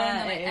not go? Yeah, And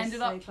then I it is ended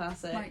so up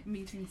classic. like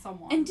meeting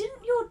someone. And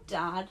didn't your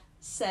dad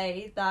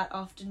say that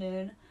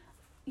afternoon,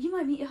 you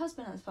might meet your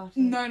husband at this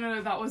party?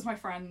 No, that was my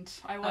friend.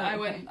 I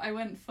okay.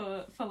 went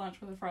for lunch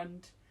with a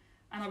friend,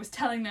 and I was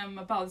telling them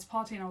about this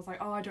party, and I was like,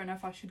 oh, I don't know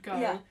if I should go.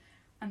 Yeah.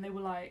 And they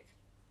were like,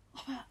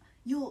 oh, but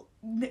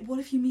what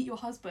if you meet your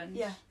husband?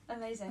 Yeah,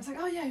 amazing. I was like,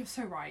 oh yeah, you're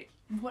so right.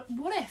 What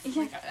if?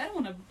 Yeah. Like, I don't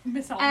want to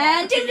miss out on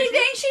And that ding ding opportunity.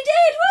 ding, she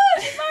did!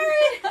 Woo, she's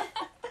married!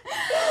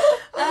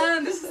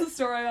 And this is the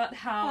story about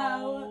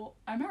how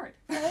I married.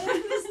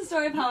 This is the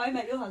story of how I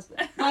met your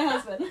husband. My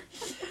husband.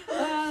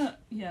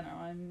 Yeah, no,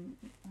 I'm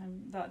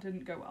that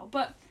didn't go well,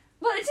 but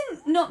Well,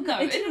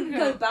 it didn't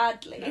go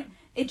badly. No.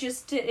 It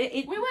just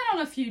we went on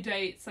a few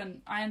dates,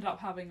 and I ended up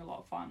having a lot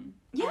of fun.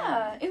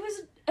 Yeah, it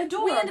was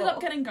adorable. We ended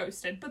up getting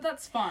ghosted, but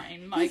that's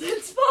fine. Like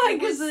it's fine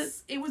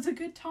because it was a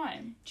good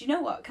time. Do you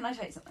know what? Can I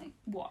tell you something?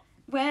 What?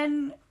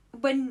 When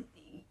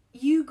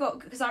you got,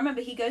 because I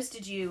remember he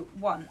ghosted you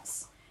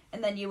once,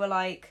 and then you were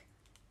like,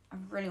 I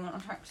really want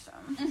to text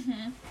him.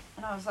 Mm-hmm.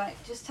 And I was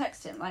like, just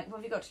text him. Like, what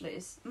have you got to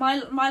lose? My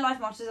life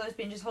motto has always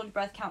been just hold your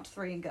breath, count to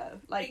 3 and go.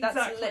 Like, that's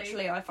Exactly.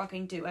 literally, I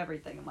fucking do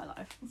everything in my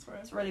life. That's right.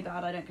 It's really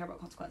bad. I don't care about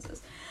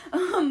consequences.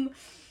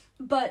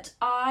 But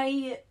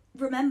I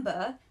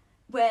remember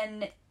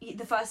when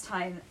the first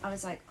time I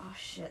was like, oh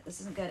shit, this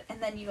isn't good.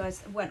 And then you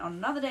guys went on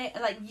another date,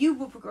 and like you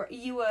were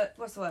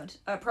what's the word?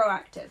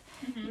 Proactive.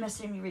 Mm-hmm. You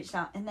messaged him, you reached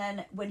out, and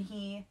then when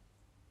he.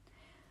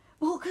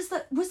 Well, because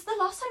was the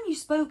last time you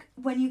spoke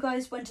when you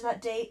guys went on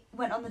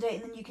the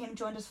date, and then you came and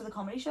joined us for the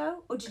comedy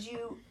show? Or did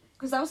you...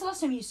 Because that was the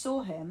last time you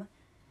saw him.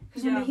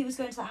 Because remember, he was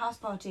going to that house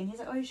party, and he's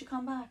like, oh, you should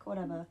come back, or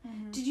whatever.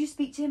 Mm-hmm. Did you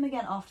speak to him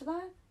again after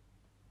that?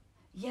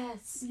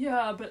 Yes.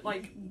 Yeah, but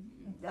like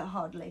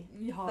Hardly.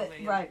 hardly.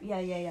 But, right,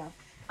 yeah.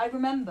 I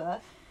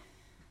remember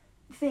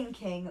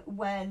thinking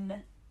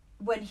when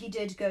he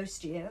did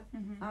ghost you,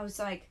 Mm-hmm. I was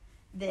like,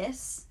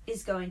 this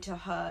is going to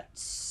hurt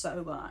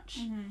so much.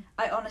 Mm-hmm.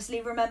 I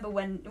honestly remember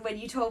when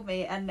you told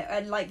me, and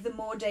like the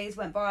more days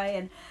went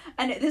by,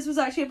 and this was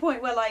actually a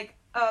point where like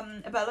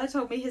Bella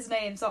told me his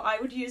name, so I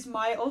would use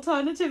my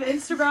alternative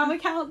Instagram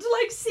account to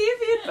like see if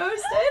he had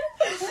posted.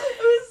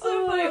 It was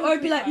so funny. Or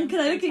I'd be like, can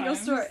I look at your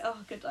story? Oh,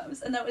 good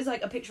times. And that was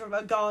like a picture of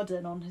a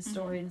garden on his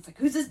story, and it's like,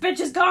 who's this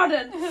bitch's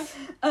garden?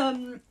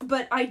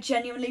 But I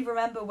genuinely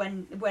remember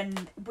when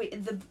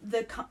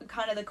the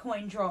kind of the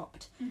coin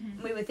dropped,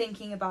 Mm-hmm. we were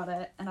thinking about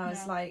it, and I was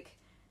Yeah. like,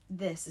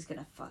 this is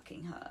gonna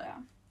fucking hurt.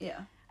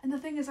 Yeah. And the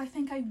thing is, I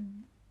think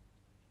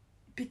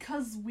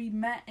because we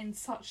met in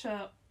such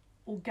a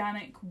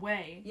organic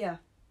way, Yeah.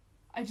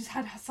 I just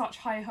had such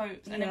high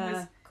hopes, and yeah, it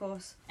was, of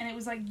course. and it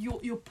was like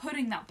you're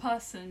putting that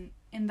person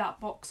in that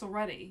box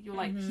already. You're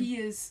like,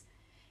 he's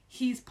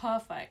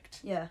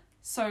perfect. Yeah.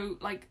 So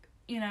like,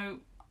 you know,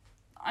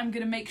 I'm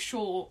gonna make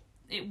sure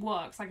it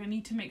works. Like I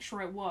need to make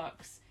sure it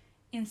works,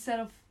 instead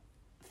of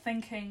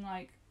thinking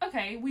like,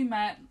 okay, we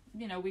met,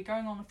 you know, we're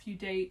going on a few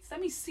dates. Let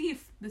me see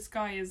if this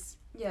guy is,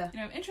 Yeah. you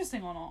know,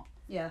 interesting or not.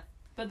 Yeah.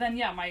 But then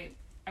yeah,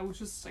 I was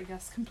just, I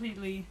guess,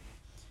 completely,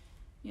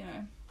 you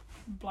know,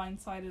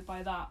 blindsided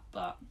by that.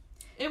 But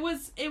it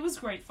was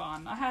great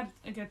fun. I had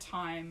a good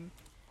time.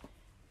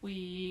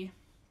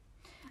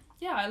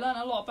 I learned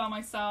a lot about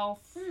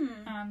myself,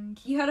 and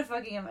You had a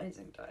fucking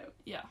amazing time.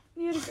 yeah,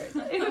 You had a great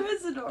time. It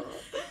was adorable.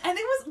 and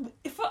it was,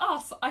 for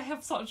us, I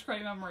have such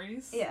great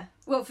memories. Yeah.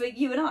 Well, for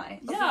you and I.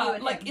 Or for Yeah, you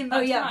and like him. in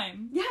that yeah.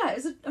 time. Yeah, it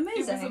was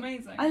amazing. It was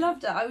amazing. I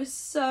loved it. I was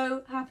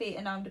so happy,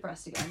 and now I'm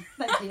depressed again.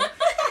 Thank you.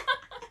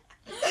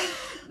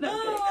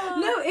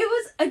 No, it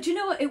was. Do you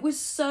know what? It was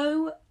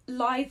so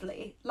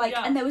lively. Like,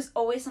 Yeah. and there was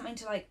always something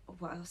to like.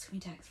 What else can we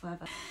text?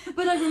 Whatever.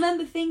 But I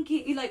remember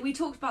thinking, like, we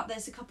talked about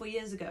this a couple of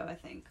years ago. I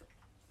think.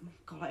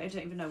 God, I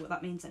don't even know what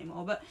that means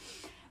anymore. But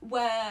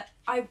where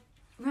I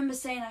remember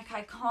saying like,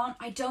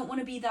 I don't want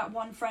to be that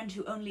one friend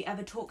who only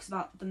ever talks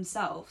about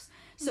themselves.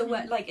 So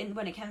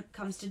when it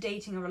comes to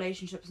dating or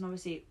relationships, and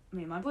obviously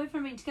me and my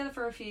boyfriend have been together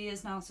for a few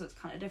years now, so it's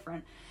kind of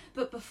different.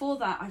 But before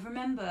that, I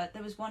remember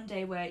there was one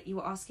day where you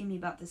were asking me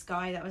about this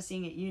guy that I was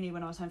seeing at uni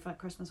when I was home for like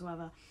Christmas or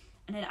whatever,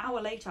 and an hour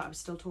later I was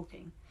still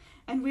talking.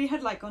 And we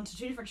had like gone to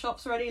 2 different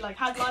shops already, like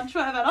had lunch,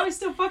 whatever, and I was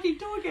still fucking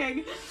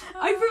talking.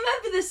 I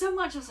remember this so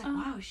much. I was like,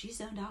 wow, she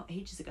zoned out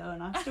ages ago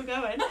and I'm still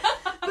going.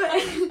 But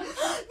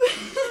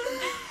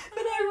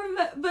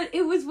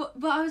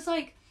I was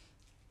like,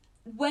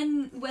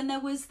 when there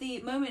was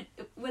the moment,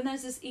 when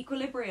there's this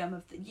equilibrium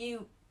of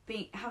you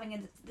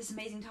having this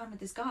amazing time with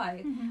this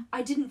guy,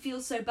 I didn't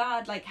feel so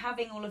bad like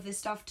having all of this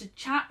stuff to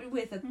chat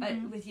with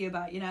you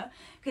about, you know,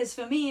 because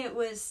for me it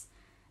was,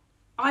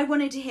 I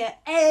wanted to hear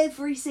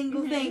every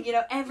single thing, you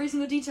know, every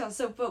single detail.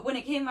 So, but when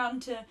it came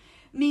around to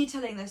me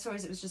telling those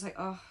stories, it was just like,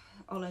 oh,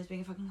 Ollo's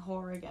being a fucking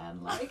whore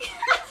again. Like,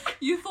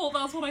 You thought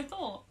that's what I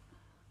thought?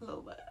 a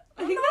little bit.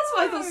 I think that's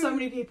what I thought so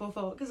many people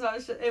thought, because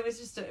it was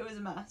a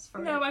mess. For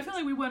No, but I feel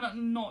like we were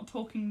not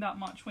talking that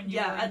much when you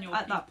were in your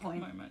at that peak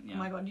point. moment. Yeah. Oh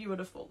my god, you would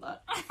have thought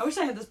that. I wish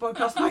I had this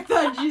podcast back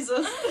then,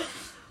 Jesus.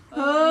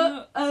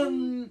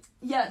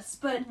 Yes,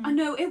 but I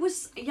know it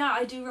was. Yeah,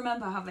 I do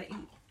remember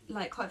having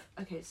like quite.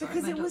 Okay, sorry.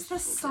 Because it was the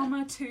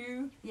summer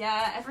too.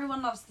 Yeah,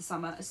 everyone loves the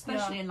summer,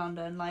 especially in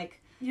London.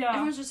 Like, Yeah.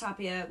 everyone's just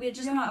happier. We had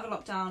just come out of a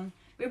lockdown.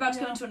 We were about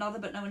to go into another,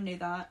 but no one knew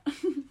that.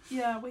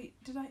 Yeah, wait,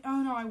 did I?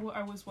 Oh no,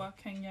 I was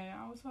working. Yeah,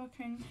 I was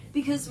working.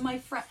 Because my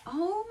friend.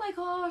 Oh my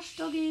gosh,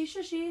 doggy,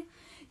 shushy.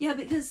 Yeah,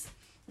 because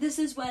this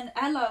is when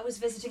Ella was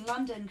visiting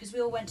London, because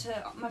we all went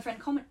to my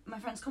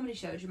friend's comedy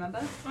show. Do you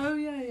remember? Oh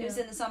yeah, yeah. It was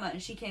in the summer,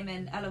 and she came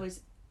in. Ella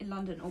was in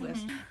London in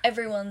August. Mm-hmm.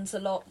 Everyone's a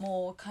lot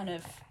more kind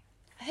of.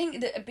 I think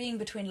that being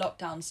between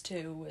lockdowns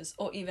too was,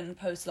 or even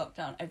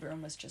post-lockdown,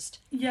 everyone was just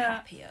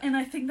happier. And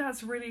I think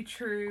that's really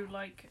true.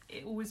 Like,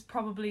 it was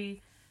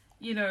probably,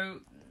 you know,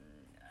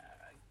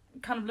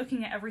 kind of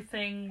looking at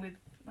everything with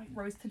like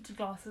rose-tinted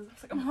glasses. I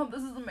was like, oh,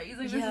 this is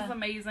amazing. This is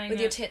amazing. With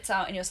your tits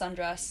out in your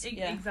sundress.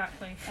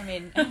 Exactly. I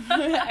mean,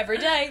 every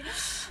day.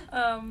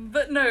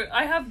 But no,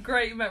 I have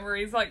great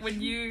memories. Like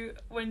when you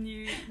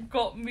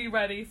got me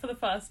ready for the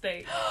first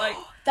date. Like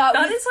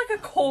that is like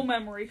a core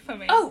memory for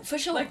me. Oh, for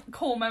sure. Like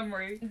core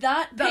memory.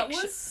 That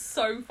was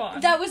so fun.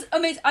 That was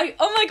amazing.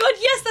 Oh my god,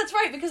 yes, that's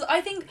right. Because I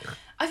think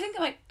I'm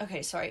like,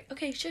 okay, sorry.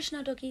 Okay, shush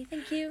now, doggy.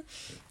 Thank you.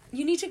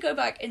 You need to go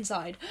back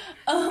inside.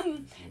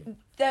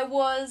 There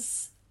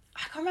was.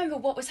 I can't remember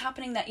what was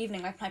happening that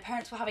evening. Like, my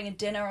parents were having a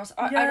dinner or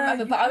something. I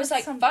remember, but I was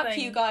like, something. fuck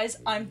you guys,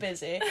 I'm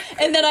busy.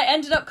 And then I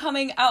ended up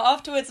coming out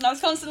afterwards, and I was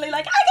constantly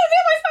like, I gotta be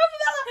on my phone for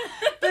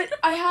Bella! But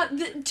I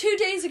had, 2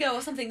 days ago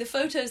or something, the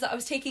photos that I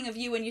was taking of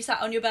you when you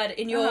sat on your bed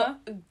in your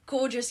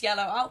gorgeous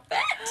yellow outfit.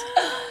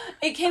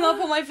 It came up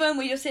on my phone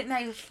where you're sitting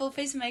there with full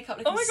face of makeup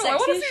looking sexy I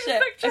wanna as see shit.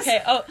 the pictures.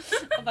 Okay, I'll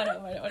find it.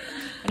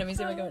 Let me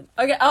see if I go.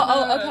 Okay,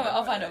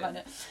 I'll find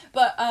it.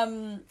 But,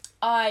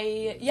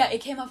 it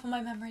came up on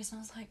my memories, and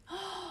I was like,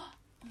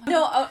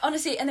 no,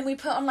 honestly, and then we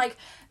put on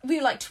we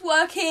were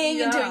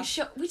twerking and doing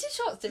shots. We did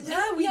shots, didn't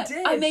we?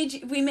 Yeah, we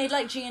did. We made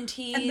like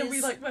G&Ts. And then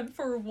we went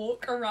for a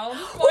walk around.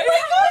 Oh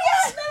my god,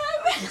 yes!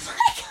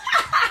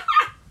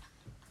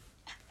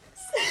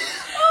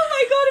 Oh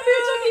my god, and we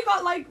were talking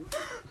about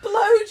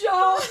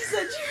blowjobs,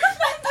 and do you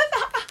remember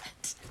that?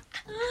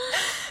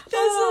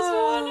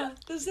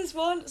 There's this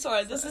one.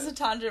 Sorry, this is a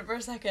tangent for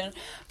a second,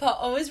 but I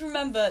always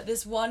remember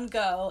this one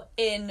girl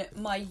in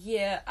my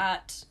year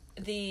at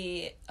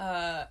the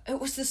it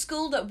was the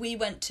school that we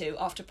went to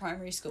after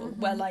primary school,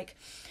 where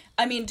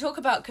talk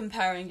about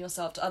comparing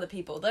yourself to other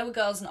people. There were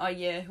girls in our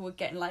year who were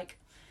getting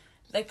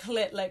their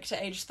clit licked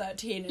at age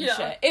 13 and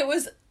shit. It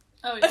was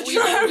we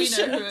know who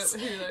those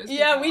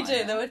we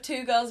do. There were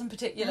 2 girls in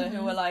particular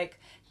who were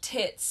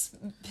tit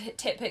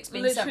pics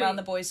being sent around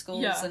the boys'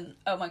 schools, and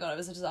oh my god, it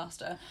was a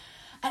disaster.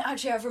 And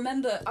actually, I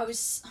remember I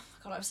was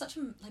such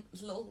a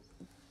little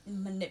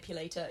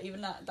manipulator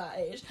even at that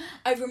age.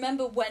 I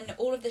remember when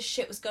all of this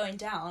shit was going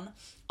down,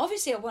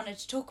 obviously I wanted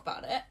to talk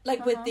about it,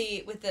 with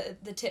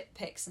the tit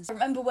pics and stuff. I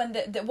remember when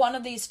the one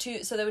of these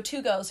two, so there were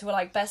 2 girls who were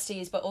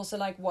besties but also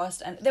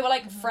worst, and they were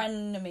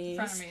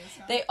frenemies.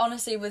 They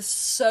honestly was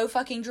so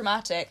fucking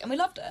dramatic, and we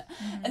loved it.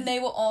 And they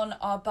were on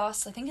our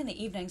bus, I think in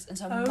the evenings, and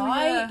so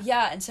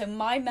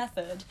my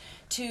method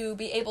to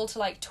be able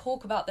to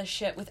talk about this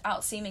shit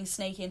without seeming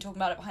snaky and talking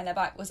about it behind their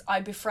back was I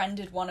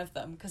befriended one of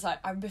them, because I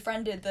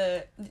befriended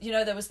there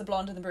was the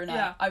blonde and the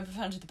brunette. I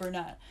befriended the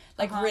brunette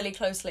really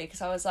closely,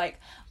 because I was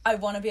I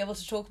want to be able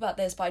to talk about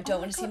this, but I don't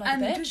want to seem like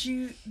a bitch. And did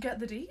you get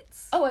the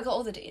deets? Oh, I got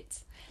all the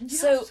deets. You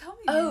have to tell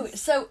me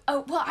this.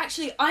 Well,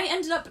 actually, I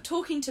ended up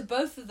talking to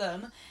both of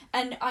them,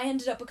 and I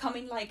ended up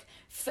becoming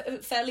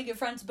fairly good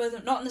friends with both of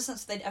them. Not in the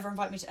sense that they'd ever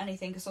invite me to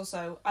anything, because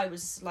also I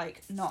was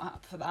not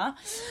up for that.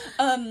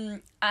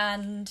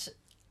 And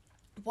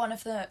one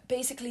of the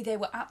basically they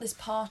were at this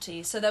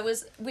party. So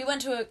we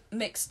went to a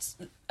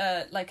mixed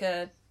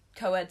a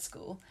co-ed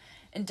school,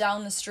 and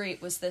down the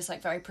street was this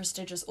very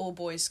prestigious all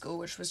boys school,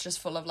 which was just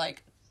full of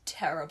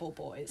terrible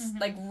boys,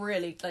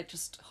 really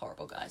just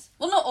horrible guys.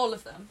 Well, not all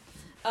of them,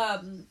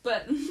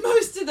 but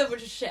most of them were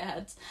just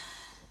shitheads.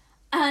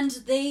 And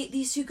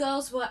these 2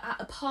 girls were at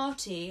a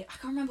party. I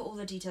can't remember all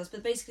the details,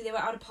 but basically they were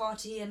at a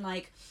party, and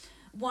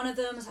one of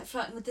them was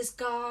flirting with this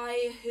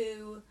guy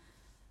who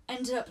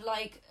ended up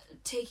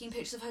taking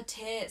pictures of her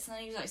tits, and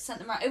then he sent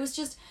them around. It was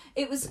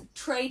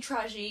très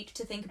tragique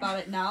to think about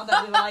it now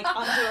that we were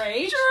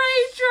underage.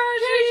 Très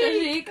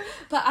tragique.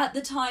 But at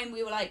the time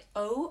we were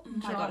oh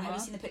my god, have you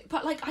seen the pic?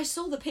 But I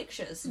saw the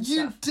pictures and stuff.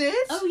 You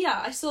did? Oh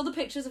yeah, I saw the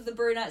pictures of the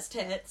brunette's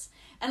tits,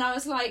 and I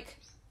was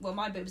well,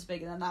 my boob's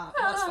bigger than that,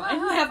 but that's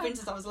fine. They have been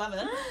since I was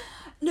 11.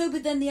 No,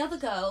 but then the other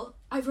girl,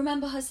 I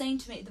remember her saying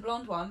to me, the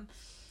blonde one,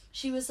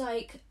 she was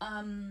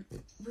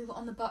we were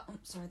on the bus.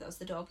 Sorry, that was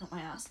the dog, not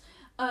my ass.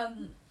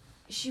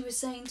 She was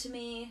saying to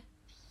me,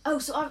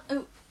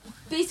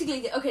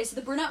 basically, okay, so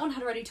the brunette one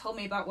had already told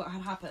me about what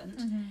had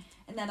happened,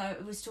 and then I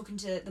was talking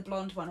to the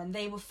blonde one, and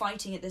they were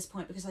fighting at this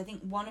point because I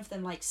think one of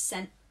them like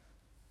sent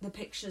the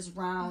pictures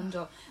round,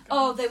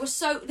 or they were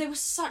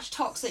such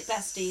toxic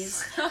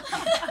besties.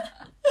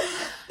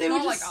 They were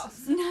not just, like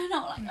us. No,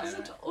 not like us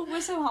at all. We're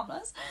so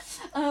harmless.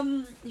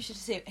 You should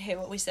hear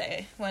what we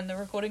say when the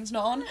recording's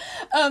not on.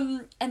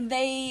 And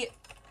they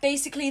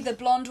basically, the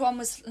blonde one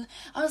was.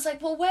 I was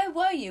like, well, where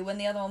were you when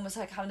the other one was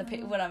like having the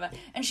picture, whatever?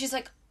 And she's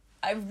like,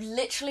 I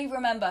literally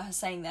remember her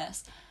saying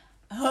this.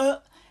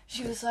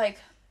 She was like,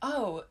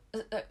 oh,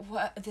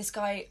 this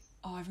guy.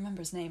 Oh, I remember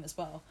his name as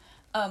well.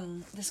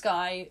 This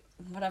guy,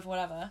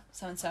 whatever,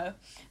 so-and-so,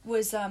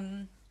 was,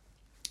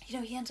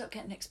 he ended up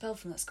getting expelled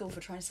from that school for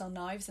trying to sell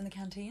knives in the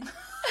canteen.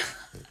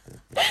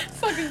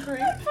 Fucking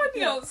crazy. I'm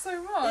finding out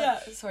so much. Yeah,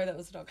 sorry, that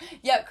was a dog.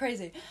 Yeah,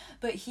 crazy.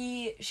 But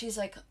she's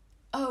like,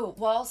 oh,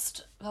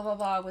 whilst blah, blah,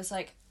 blah, was,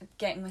 like,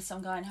 getting with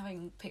some guy and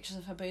having pictures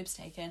of her boobs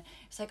taken,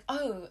 it's like,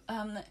 oh,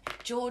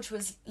 George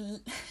was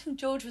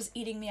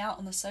eating me out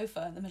on the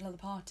sofa in the middle of the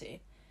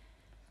party.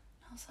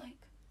 I was like,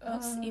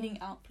 what's eating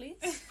out, please?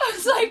 I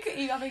was like, are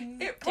you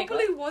having... It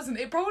probably wasn't.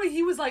 It probably,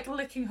 he was like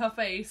licking her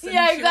face. And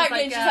yeah, she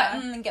exactly. Was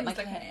and she's like, get my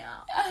like, clit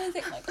out. I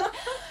think my clit.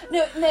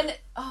 No, and then,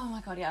 oh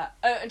my god, yeah.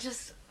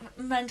 Just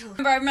mental.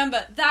 I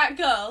remember that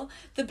girl,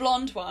 the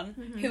blonde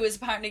one, who was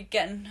apparently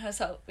getting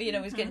herself,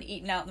 was getting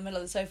eaten out in the middle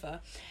of the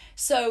sofa.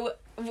 So,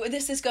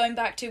 this is going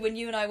back to when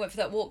you and I went for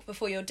that walk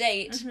before your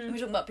date, and we were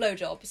talking about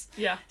blowjobs.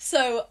 Yeah.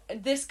 So,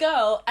 this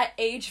girl, at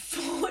age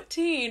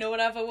 14 or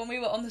whatever, when we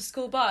were on the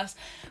school bus,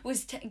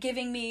 was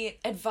giving me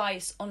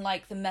advice on,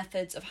 like, the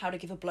methods of how to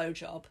give a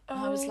blowjob. And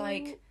I was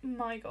like,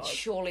 my god.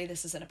 surely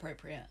this is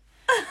inappropriate.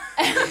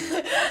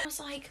 I was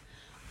like,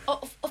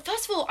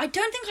 first of all, I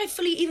don't think I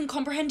fully even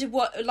comprehended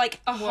what,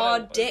 like, a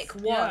hard dick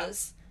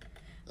was.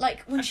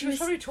 Like, when she was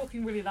probably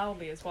talking really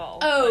loudly as well.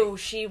 Oh,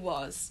 she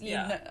was.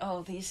 Yeah.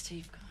 These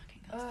two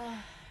fucking guys.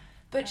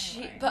 But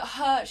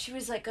she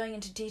was, like, going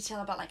into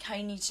detail about, like, how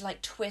you need to,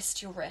 like,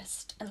 twist your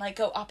wrist and, like,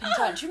 go up and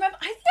down. Do you remember?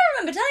 I think I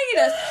remember telling you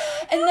this.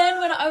 And then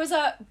when I was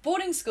at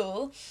boarding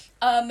school,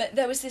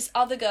 there was this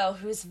other girl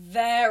who was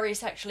very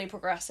sexually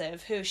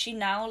progressive, who she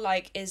now,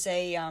 like, is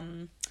a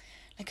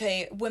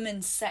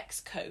women's sex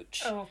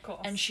coach. Oh, of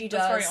course. And she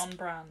That's does... very on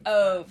brand.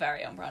 Oh,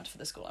 very on brand for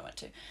the school I went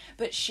to.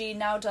 But she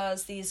now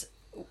does these,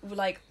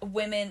 like,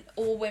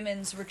 all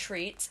women's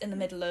retreats in the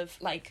middle of,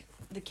 like,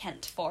 the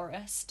Kent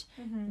forest,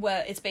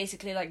 where it's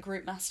basically, like,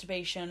 group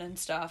masturbation and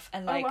stuff,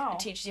 and, like,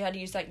 teaches you how to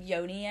use, like,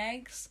 yoni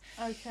eggs.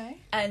 Okay.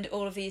 And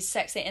all of these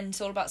and it's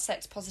all about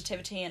sex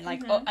positivity, and,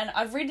 like, and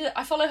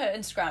I follow her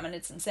Instagram, and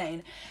it's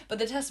insane, but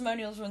the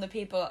testimonials from the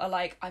people are,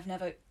 like, I've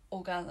never...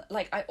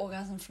 I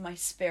orgasmed from my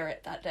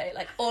spirit that day.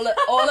 Like, all of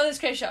this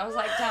crazy shit. I was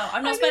like, damn,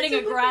 I'm not spending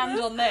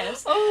 $1,000 on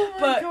this. Oh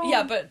my god.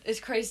 Yeah, but it's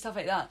crazy stuff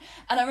like that.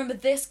 And I remember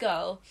this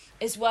girl,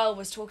 as well,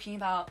 was talking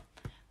about...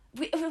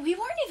 We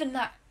weren't even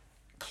that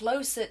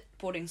close at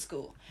boarding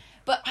school.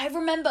 But I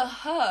remember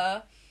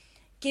her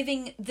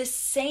giving the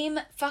same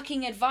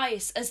fucking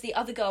advice as the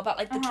other girl about,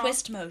 like, the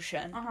twist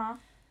motion.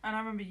 And I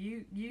remember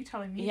you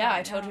telling me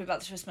I told you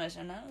about the twist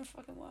motion. That never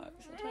fucking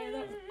works.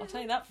 I'll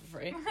tell you that for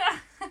free.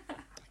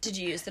 Did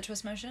you use the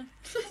twist motion?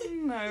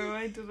 No,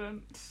 I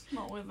didn't.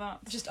 Not with that.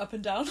 Just up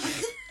and down?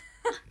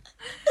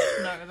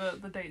 No,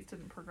 the dates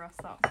didn't progress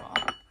that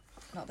far.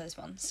 Not those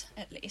ones,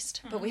 at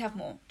least. But we have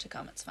more to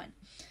come, it's fine.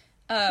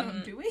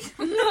 Do we?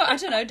 No, I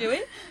don't know, do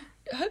we?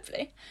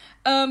 Hopefully.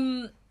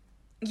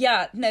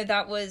 Yeah, no,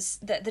 that was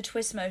the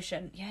twist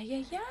motion. Yeah,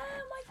 oh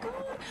my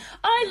god.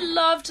 I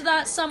loved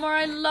that summer.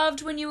 I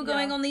loved when you were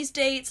going on these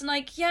dates, and,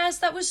 like, yes,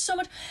 that was so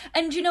much.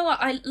 And you know what?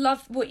 I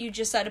love what you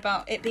just said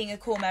about it being a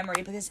core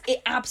memory, because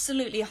it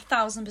absolutely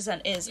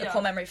 1,000% is a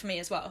core memory for me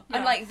as well. Yeah.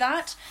 And, like,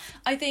 that,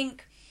 I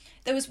think...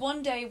 There was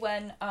one day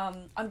when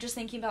I'm just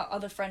thinking about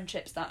other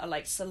friendships that are,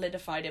 like,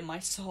 solidified in my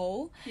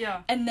soul.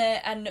 Yeah.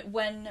 And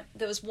when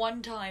there was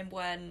one time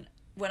when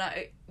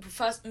I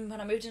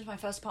moved into my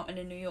first apartment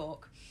in New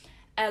York,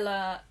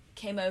 Ella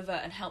came over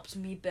and helped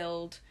me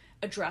build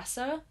a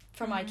dresser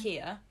from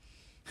IKEA.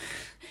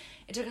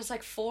 It took us,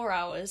 like, 4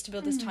 hours to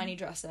build this tiny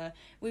dresser.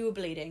 We were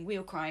bleeding, we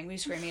were crying, we were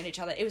screaming at each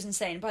other. It was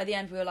insane. By the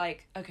end, we were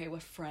like, okay, we're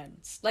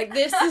friends. Like,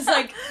 this is,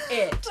 like,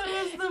 it.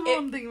 That was the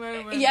bonding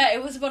moment. Yeah,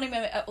 it was a bonding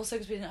moment. Also,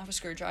 because we didn't have a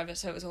screwdriver,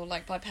 so it was all,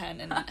 like, by pen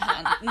and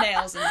hand,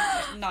 nails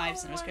and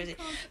knives, and it was crazy.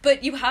 God.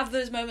 But you have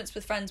those moments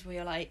with friends where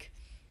you're like,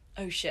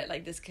 oh shit,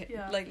 like, this kid,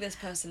 like, this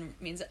person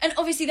means it. And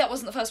obviously that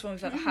wasn't the first one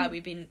we've ever had.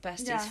 We've been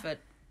besties for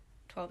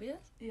 12 years?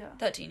 Yeah.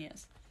 13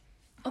 years.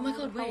 Oh my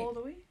god, wait. How old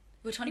are we?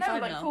 We're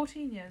 25 now. No, like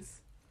 14 years.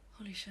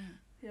 Holy shit.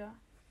 Yeah.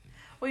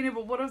 Well, you know,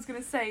 but what I was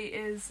going to say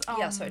is...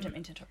 yeah, sorry, I didn't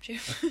mean to interrupt you.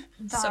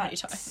 So many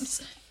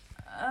times.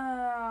 Oh,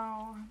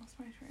 I lost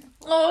my train of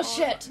thought. Oh,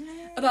 shit.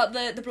 About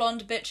the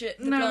blonde bitch,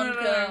 blonde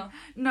girl.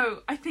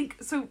 No, I think...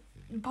 So,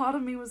 part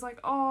of me was like,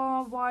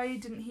 oh, why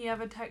didn't he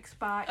ever text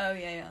back? Oh,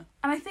 yeah.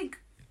 And I think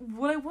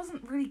what I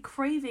wasn't really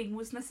craving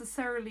was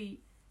necessarily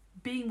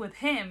being with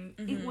him.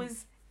 It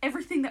was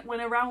everything that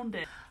went around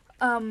it.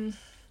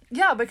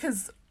 Yeah,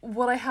 because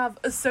what I have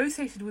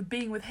associated with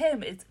being with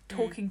him is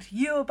talking to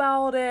you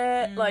about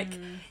it, like,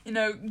 you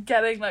know,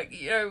 getting, like,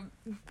 you know,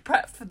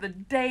 prep for the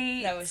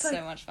date. That was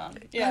so much fun.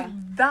 Yeah.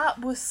 Like, that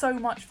was so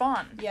much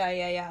fun.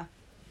 Yeah.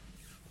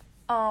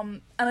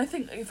 And I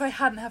think if I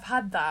hadn't have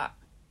had that,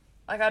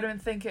 like, I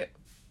don't think I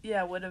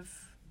would have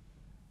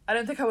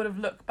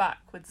looked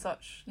back with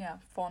such,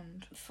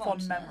 fond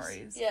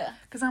memories. Yeah.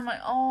 Because I'm like,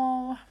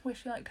 oh, I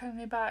wish you, like, took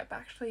me back, but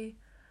actually...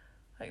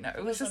 Like, no,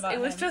 it was just really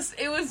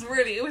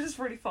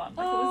fun.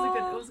 Like,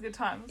 it was a good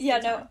time.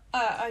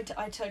 I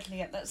totally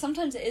get that.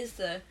 Sometimes it is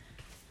the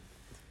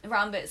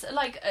round bits,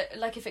 like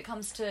if it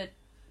comes to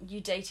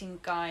you dating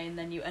a guy and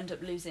then you end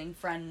up losing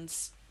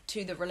friends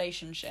to the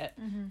relationship,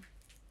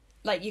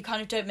 like, you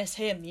kind of don't miss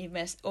him, you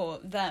miss the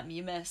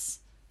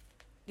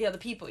other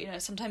people, you know.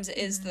 Sometimes it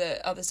is the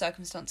other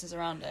circumstances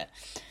around it.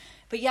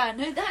 But yeah,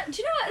 no, do you know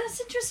what,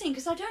 that's interesting,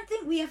 because I don't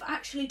think we have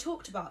actually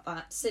talked about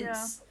that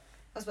since... Yeah.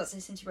 I was about to say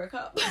since you broke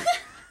up.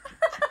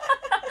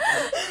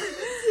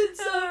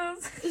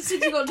 since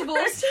you got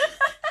divorced.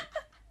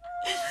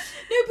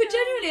 No, but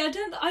genuinely,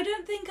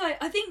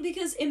 I think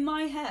because in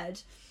my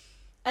head,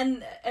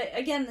 and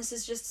again, this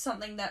is just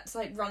something that's,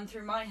 like, run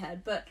through my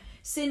head, but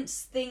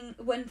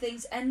when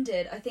things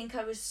ended, I think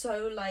I was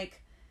so,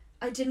 like,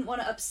 I didn't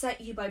want to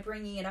upset you by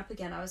bringing it up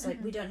again. I was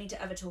like, we don't need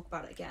to ever talk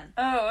about it again.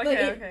 Oh,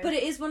 okay, But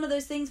it is one of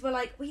those things where,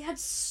 like, we had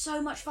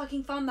so much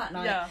fucking fun that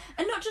night. Yeah.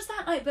 And not just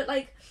that night, but,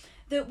 like...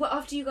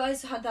 after you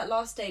guys had that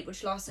last date,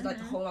 which lasted like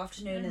the whole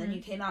afternoon, and then you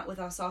came out with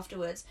us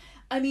afterwards,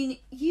 I mean,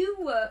 you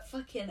were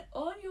fucking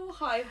on your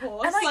high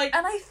horse.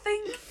 And I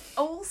think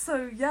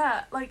also,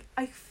 like,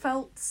 I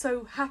felt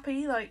so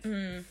happy, like,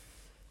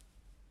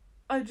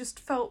 I just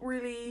felt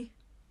really,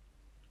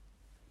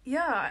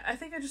 I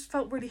think I just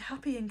felt really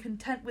happy and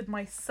content with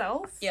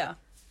myself. Yeah.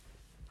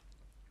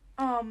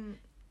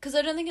 Because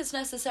I don't think it's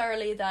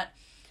necessarily that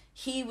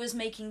he was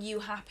making you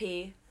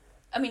happy.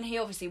 I mean, he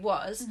obviously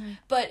was,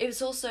 but it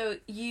was also,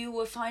 you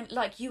were fine,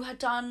 like, you had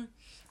done,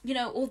 you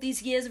know, all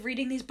these years of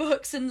reading these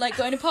books and, like,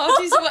 going to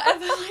parties or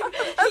whatever. Like,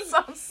 that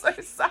sounds so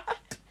sad.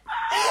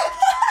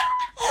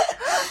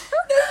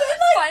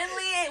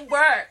 Finally it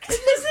worked.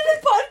 Listen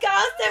to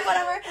podcasts and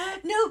whatever.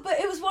 No, but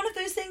it was one of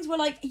those things where,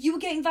 like, you were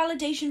getting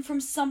validation from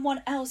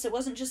someone else. It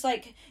wasn't just,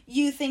 like,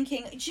 you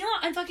thinking, do you know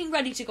what, I'm fucking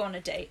ready to go on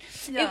a date.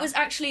 Yeah. It was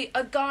actually,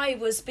 a guy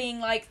was being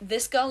like,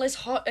 this girl is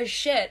hot as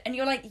shit. And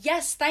you're like,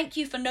 yes, thank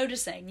you for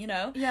noticing, you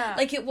know? Yeah.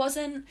 Like, it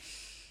wasn't...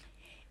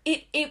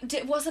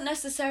 It wasn't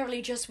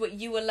necessarily just what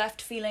you were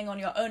left feeling on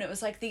your own. It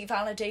was, like, the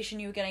validation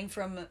you were getting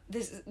from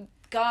this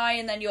guy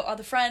and then your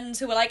other friends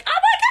who were like, oh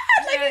my god,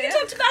 like, we can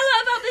talk to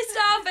Bella about this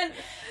stuff. And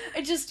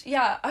it just,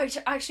 I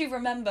actually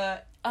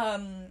remember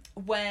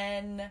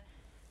when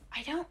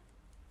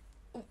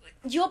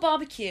your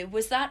barbecue,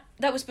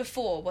 that was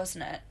before,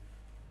 wasn't it?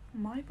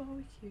 My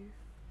barbecue?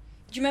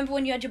 Do you remember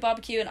when you had your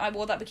barbecue and I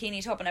wore that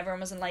bikini top and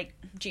everyone was in, like,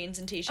 jeans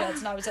and t-shirts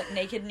and I was, like,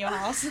 naked in your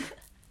house?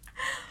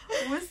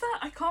 Was that?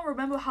 I can't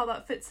remember how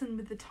that fits in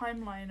with the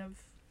timeline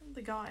of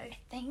the guy. I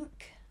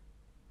think...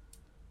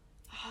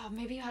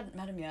 maybe you hadn't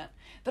met him yet.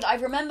 But I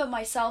remember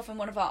myself and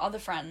one of our other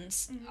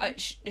friends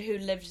who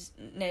lives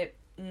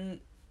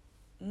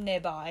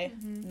nearby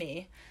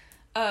me.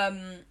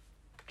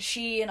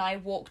 She and I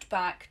walked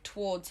back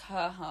towards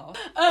her house.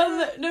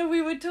 No,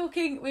 we were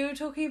talking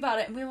about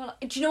it and we were like,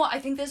 do you know what? I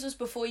think this was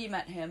before you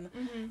met him.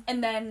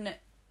 And then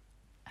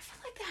I feel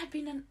like there had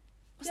been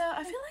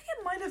I feel like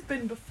it might have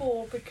been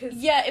before because...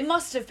 Yeah, it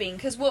must have been,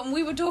 because what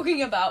we were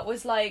talking about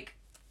was like,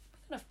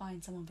 we're gonna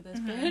find someone for this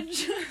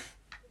bitch.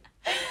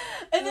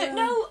 And then,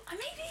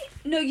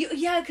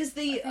 because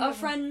our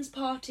friend's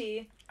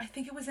party... I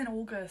think it was in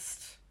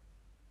August.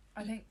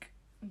 I think...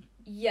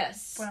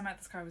 Yes. When I met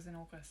this guy was in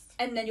August.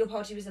 And then your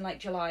party was in, like,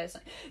 July or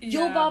something. Yeah.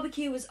 Your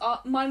barbecue was...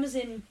 mine was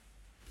in...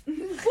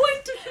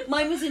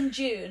 Mine was in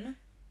June.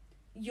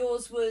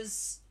 Yours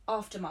was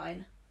after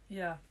mine.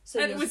 Yeah. So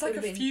and it was like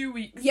a few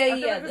weeks. Yeah.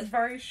 It was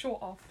very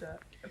short after.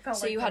 It felt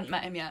so like you hadn't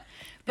met him yet.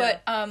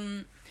 But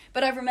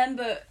but I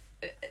remember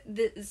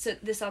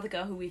this other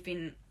girl who we've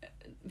been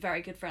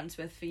very good friends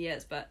with for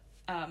years, but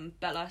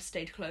Bella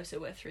stayed closer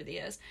with through the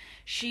years.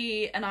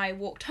 She and I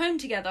walked home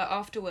together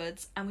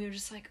afterwards and we were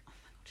just like, oh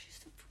my god, she's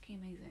so fucking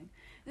amazing.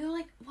 We were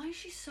like, why is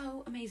she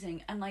so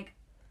amazing? And like,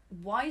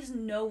 why does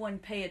no one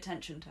pay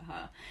attention to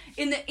her?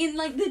 In this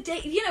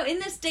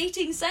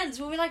dating sense,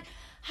 where we're like,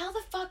 how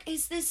the fuck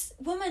is this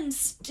woman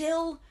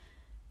still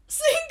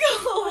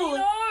single?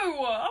 I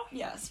know!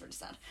 Yeah, it's really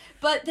sad.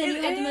 But then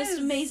you had the most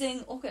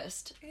amazing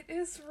August. It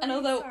is really And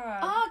although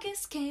sad.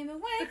 August came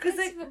away... Because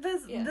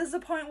there's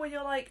a point where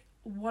you're like,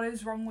 what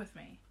is wrong with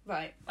me?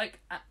 Right. Like,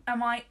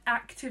 am I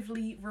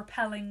actively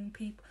repelling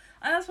people?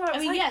 And that's why I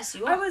was yes,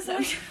 you are. I was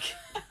like...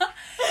 and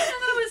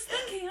I was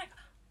thinking, like,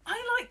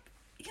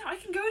 I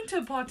can go into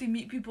a party,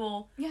 meet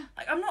people. Yeah.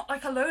 Like, I'm not,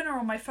 like, a loner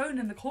on my phone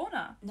in the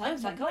corner. No,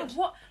 thank God.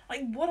 What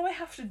do I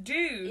have to do?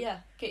 Yeah,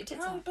 get your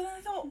tits out. But then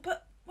I thought,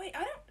 wait, I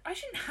don't... I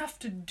shouldn't have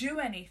to do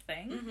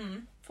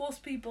anything. Force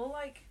people,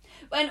 like...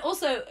 And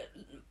also,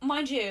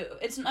 mind you,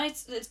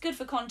 it's good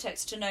for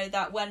context to know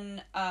that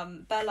when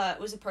Bella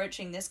was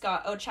approaching this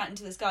guy, or chatting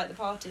to this guy at the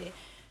party,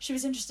 she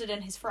was interested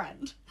in his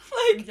friend.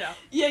 Like,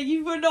 yeah,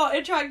 you were not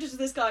attracted to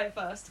this guy at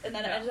first, and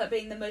then it ended up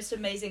being the most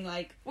amazing,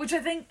 like... Which I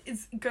think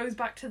goes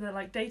back to the,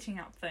 like, dating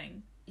app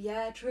thing.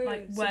 Yeah, true.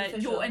 Like, where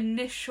your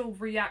initial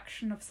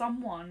reaction of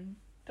someone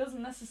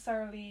doesn't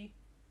necessarily...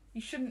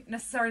 You shouldn't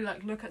necessarily,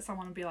 like, look at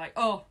someone and be like,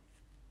 oh...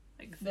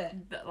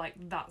 Like,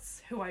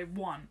 that's who I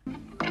want.